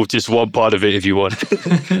tackle just one part of it if you want.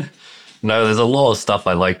 No, there's a lot of stuff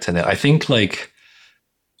I liked in it. I think like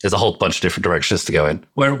there's a whole bunch of different directions to go in.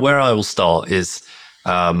 Where I will start is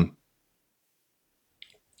I'm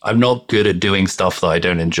not good at doing stuff that I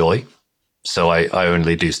don't enjoy. So I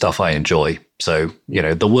only do stuff I enjoy. So,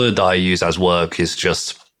 the word that I use as work is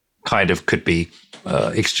just kind of could be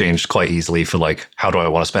exchanged quite easily for like, how do I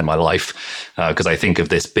want to spend my life? Because I think of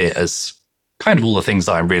this bit as kind of all the things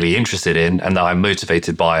that I'm really interested in and that I'm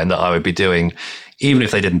motivated by and that I would be doing, even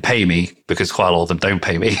if they didn't pay me, because quite a lot of them don't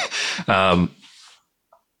pay me.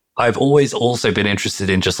 I've always also been interested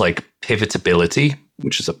in just like pivotability,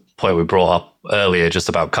 which is a point we brought up earlier just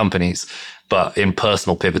about companies. But in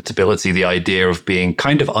personal pivotability, the idea of being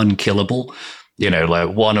kind of unkillable, like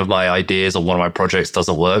one of my ideas or one of my projects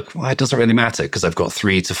doesn't work, well, it doesn't really matter because I've got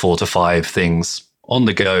 3 to 4 to 5 things on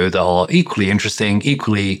the go that are equally interesting,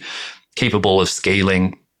 equally capable of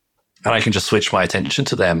scaling, and I can just switch my attention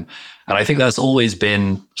to them. And I think that's always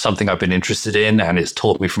been something I've been interested in, and it's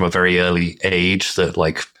taught me from a very early age that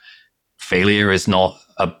like failure is not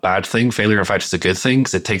a bad thing. Failure, in fact, is a good thing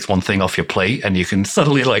because it takes one thing off your plate and you can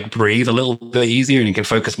suddenly like breathe a little bit easier and you can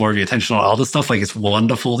focus more of your attention on other stuff. Like it's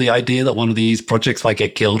wonderful, the idea that one of these projects might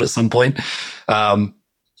get killed at some point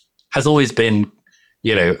has always been,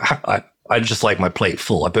 I just like my plate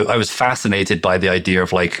full. I was fascinated by the idea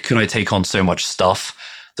of like, can I take on so much stuff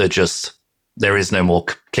that just, there is no more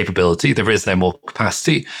capability, there is no more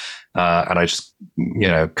capacity. And I just,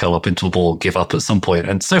 curl up into a ball, give up at some point.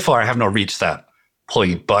 And so far I have not reached that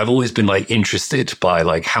point, but I've always been like interested by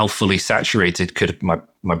like how fully saturated could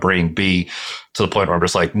my brain be, to the point where I'm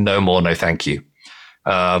just like, no more, no thank you.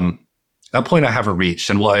 That point I haven't reached.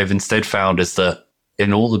 And what I've instead found is that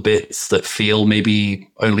in all the bits that feel maybe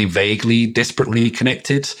only vaguely, disparately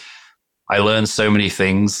connected, I learned so many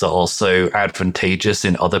things that are so advantageous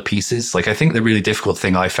in other pieces. Like I think the really difficult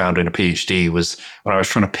thing I found in a PhD was when I was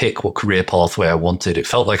trying to pick what career pathway I wanted, it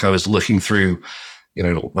felt like I was looking through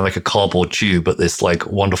like a cardboard tube at this like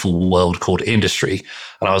wonderful world called industry.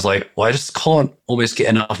 And I was like, well, I just can't almost get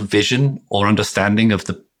enough vision or understanding of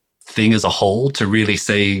the thing as a whole to really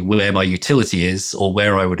say where my utility is or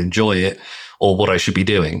where I would enjoy it or what I should be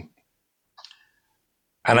doing.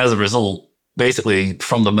 And as a result, basically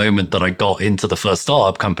from the moment that I got into the first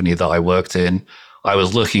startup company that I worked in, I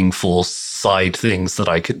was looking for side things that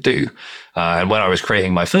I could do. And when I was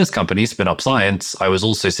creating my first company, Spin Up Science, I was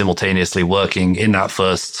also simultaneously working in that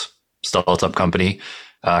first startup company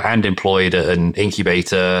and employed at an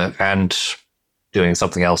incubator and doing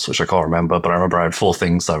something else, which I can't remember, but I remember I had 4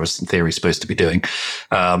 things I was in theory supposed to be doing.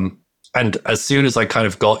 And as soon as I kind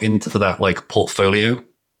of got into that like portfolio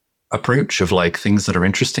approach of like things that are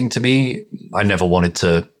interesting to me, I never wanted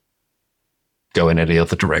to go in any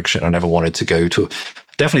other direction. I never wanted to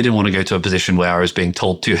definitely didn't want to go to a position where I was being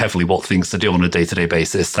told too heavily what things to do on a day-to-day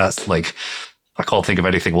basis. That's like, I can't think of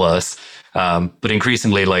anything worse. But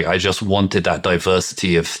increasingly, like I just wanted that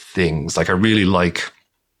diversity of things. Like I really like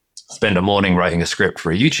spend a morning writing a script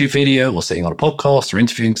for a YouTube video or sitting on a podcast or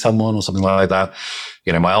interviewing someone or something like that.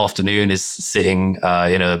 You know, my afternoon is sitting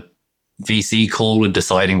in a VC call and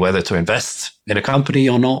deciding whether to invest in a company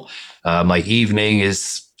or not. My evening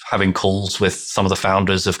is having calls with some of the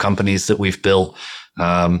founders of companies that we've built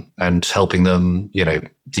and helping them, you know,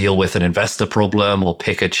 deal with an investor problem or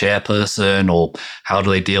pick a chairperson or how do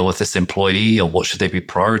they deal with this employee or what should they be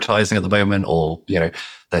prioritizing at the moment or, you know,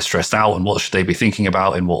 they're stressed out and what should they be thinking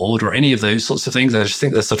about in what order, any of those sorts of things. I just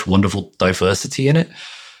think there's such wonderful diversity in it.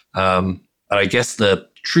 And I guess the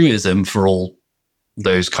truism for all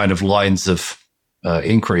those kind of lines of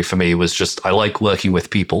inquiry for me was just, I like working with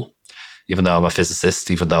people, even though I'm a physicist,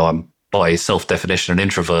 even though I'm by self-definition an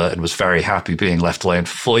introvert and was very happy being left alone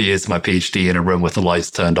for 4 years of my PhD in a room with the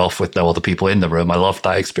lights turned off with no other people in the room. I loved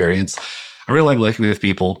that experience. I really like working with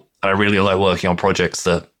people. And I really like working on projects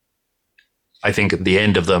that I think at the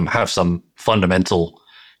end of them have some fundamental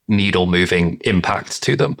needle moving impact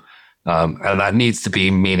to them. And that needs to be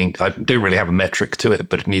I don't really have a metric to it,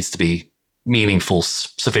 but it needs to be meaningful,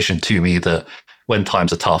 sufficient to me that when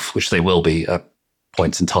times are tough, which they will be at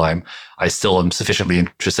points in time, I still am sufficiently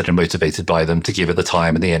interested and motivated by them to give it the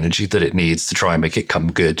time and the energy that it needs to try and make it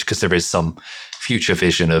come good, because there is some future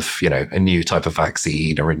vision of, you know, a new type of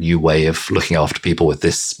vaccine or a new way of looking after people with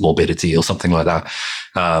this morbidity or something like that.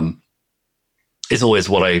 Is always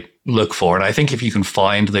what I look for. And I think if you can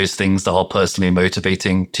find those things that are personally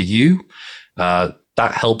motivating to you, that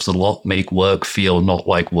helps a lot make work feel not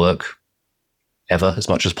like work ever as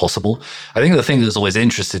much as possible. I think the thing that's always been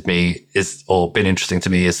interesting to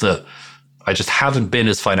me is that I just haven't been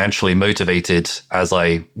as financially motivated as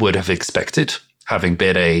I would have expected, having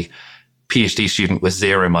been a PhD student with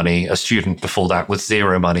zero money, a student before that with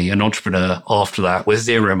zero money, an entrepreneur after that with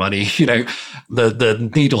zero money. You know,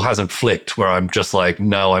 the needle hasn't flicked where I'm just like,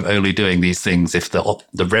 no, I'm only doing these things if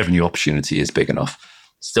the revenue opportunity is big enough.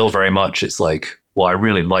 Still very much, it's like, well, I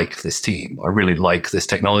really like this team. I really like this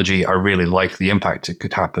technology. I really like the impact it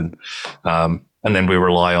could happen. And then we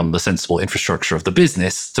rely on the sensible infrastructure of the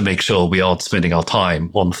business to make sure we aren't spending our time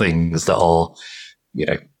on things that are, you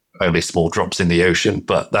know, only small drops in the ocean.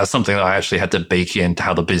 But that's something that I actually had to bake into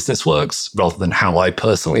how the business works rather than how I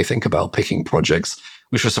personally think about picking projects,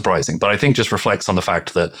 which was surprising. But I think just reflects on the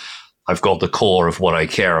fact that I've got the core of what I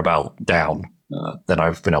care about down. Then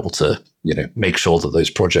I've been able to, you know, make sure that those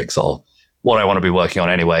projects are what I want to be working on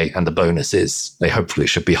anyway. And the bonus is they hopefully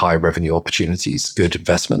should be high revenue opportunities, good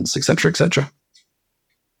investments, et cetera, et cetera.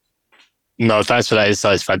 No, thanks for that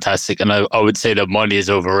insight. It's fantastic. And I would say that money is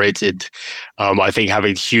overrated. I think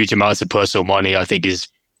having huge amounts of personal money, I think is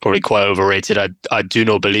probably quite overrated. I do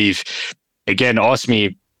not believe, again, ask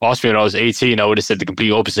me when I was 18, I would have said the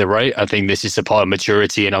complete opposite, right? I think this is a part of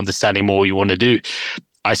maturity and understanding more what you want to do.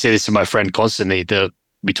 I say this to my friend constantly, that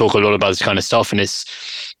we talk a lot about this kind of stuff, and it's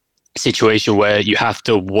a situation where you have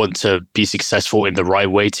to want to be successful in the right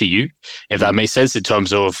way to you, if that makes sense, in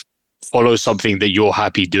terms of follow something that you're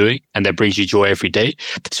happy doing and that brings you joy every day.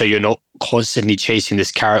 So you're not constantly chasing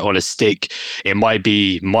this carrot on a stick. It might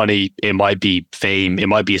be money, it might be fame, it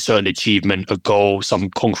might be a certain achievement, a goal, some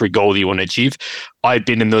concrete goal that you want to achieve. I've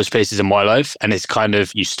been in those places in my life, and it's kind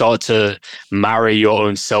of, you start to marry your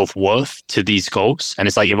own self-worth to these goals. And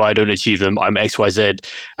it's like, if I don't achieve them, I'm XYZ,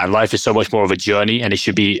 and life is so much more of a journey, and it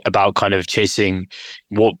should be about kind of chasing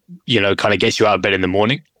what, you know, kind of gets you out of bed in the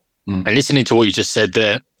morning. And listening to what you just said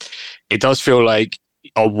there, it does feel like,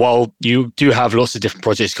 while you do have lots of different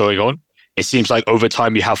projects going on, it seems like over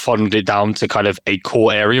time you have funneled it down to kind of a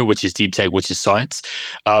core area, which is deep tech, which is science.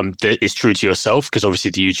 That is true to yourself, because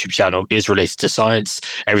obviously the YouTube channel is related to science.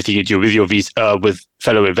 Everything you do with your with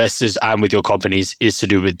fellow investors and with your companies is to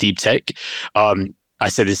do with deep tech. I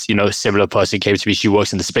said this, similar person came to me. She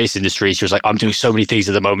works in the space industry. She was like, I'm doing so many things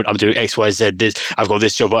at the moment. I'm doing X, Y, Z, this. I've got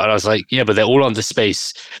this job. And I was like, yeah, but they're all on the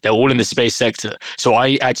space. They're all in the space sector. So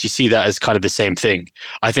I actually see that as kind of the same thing.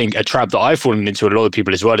 I think a trap that I've fallen into, a lot of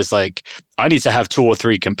people as well, is like, I need to have 2 or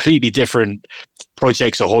 3 completely different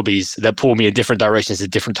projects or hobbies that pull me in different directions at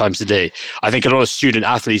different times of the day. I think a lot of student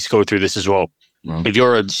athletes go through this as well. If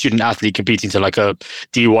you're a student athlete competing to like a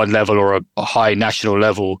D1 level or a high national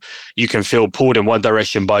level, you can feel pulled in one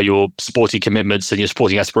direction by your sporting commitments and your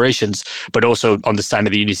sporting aspirations, but also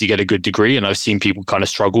understanding that you need to get a good degree. And I've seen people kind of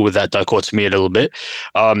struggle with that dichotomy a little bit.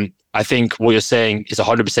 I think what you're saying is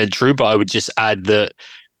 100% true, but I would just add that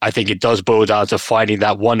I think it does boil down to finding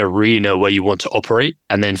that one arena where you want to operate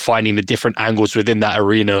and then finding the different angles within that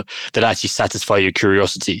arena that actually satisfy your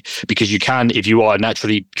curiosity. Because you can, if you are a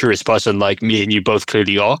naturally curious person like me and you both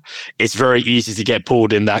clearly are, it's very easy to get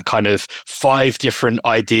pulled in that kind of 5 different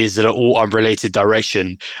ideas that are all unrelated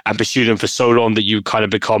direction and pursue them for so long that you kind of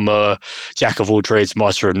become a jack of all trades,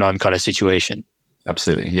 master of none kind of situation.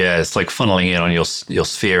 Absolutely. Yeah. It's like funneling in on your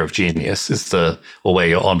sphere of genius or where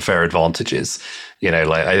your unfair advantage is.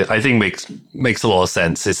 I think makes a lot of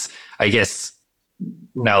sense. It's, I guess,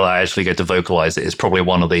 now that I actually get to vocalize it, it's probably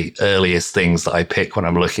one of the earliest things that I pick when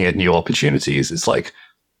I'm looking at new opportunities. It's like,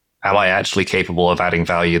 am I actually capable of adding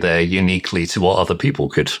value there uniquely to what other people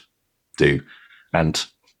could do? And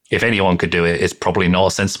if anyone could do it, it's probably not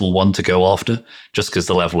a sensible one to go after just because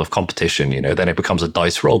the level of competition, then it becomes a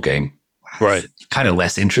dice roll game. Right. Kind of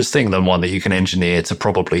less interesting than one that you can engineer to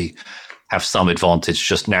probably have some advantage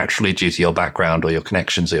just naturally due to your background or your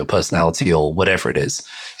connections or your personality or whatever it is,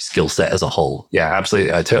 skill set as a whole. Yeah,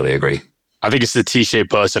 absolutely. I totally agree. I think it's the T-shaped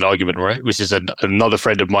person argument, right? Which is another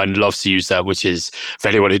friend of mine loves to use that, which is for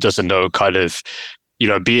anyone who doesn't know, kind of,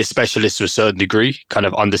 be a specialist to a certain degree, kind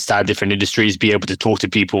of understand different industries, be able to talk to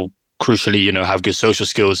people, crucially, have good social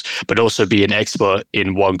skills, but also be an expert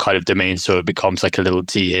in one kind of domain. So it becomes like a little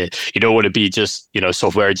T here. You don't want to be just,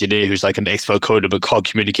 software engineer who's like an expert coder, but can't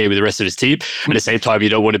communicate with the rest of his team. At the same time, you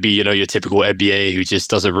don't want to be, your typical MBA who just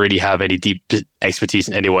doesn't really have any deep expertise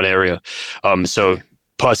in any one area. So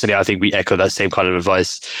personally, I think we echo that same kind of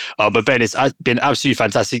advice. But Ben, it's been absolutely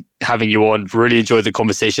fantastic having you on. Really enjoyed the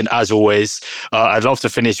conversation as always. I'd love to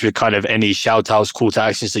finish with kind of any shout outs, call to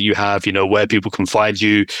actions that you have, where people can find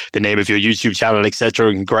you, the name of your YouTube channel, etc.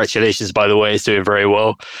 And congratulations, by the way, it's doing very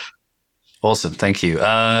well. Awesome. Thank you.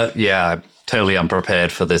 I'm totally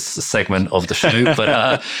unprepared for this segment of the show,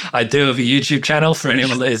 but I do have a YouTube channel for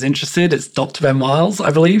anyone that is interested. It's Dr. Ben Miles,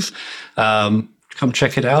 I believe. Come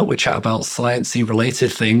check it out. We chat about sciencey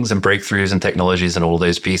related things and breakthroughs and technologies and all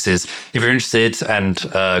those pieces. If you're interested and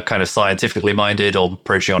kind of scientifically minded or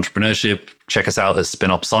approaching entrepreneurship, check us out at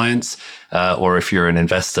Spin Up Science. Or if you're an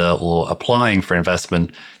investor or applying for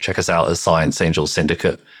investment, check us out as Science Angel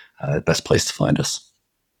Syndicate. Best place to find us.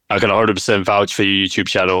 I can 100% vouch for your YouTube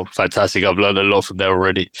channel. Fantastic. I've learned a lot from there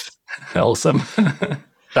already. Awesome.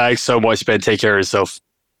 Thanks so much, Ben. Take care of yourself.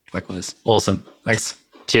 Likewise. Awesome. Thanks.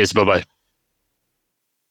 Cheers. Bye-bye.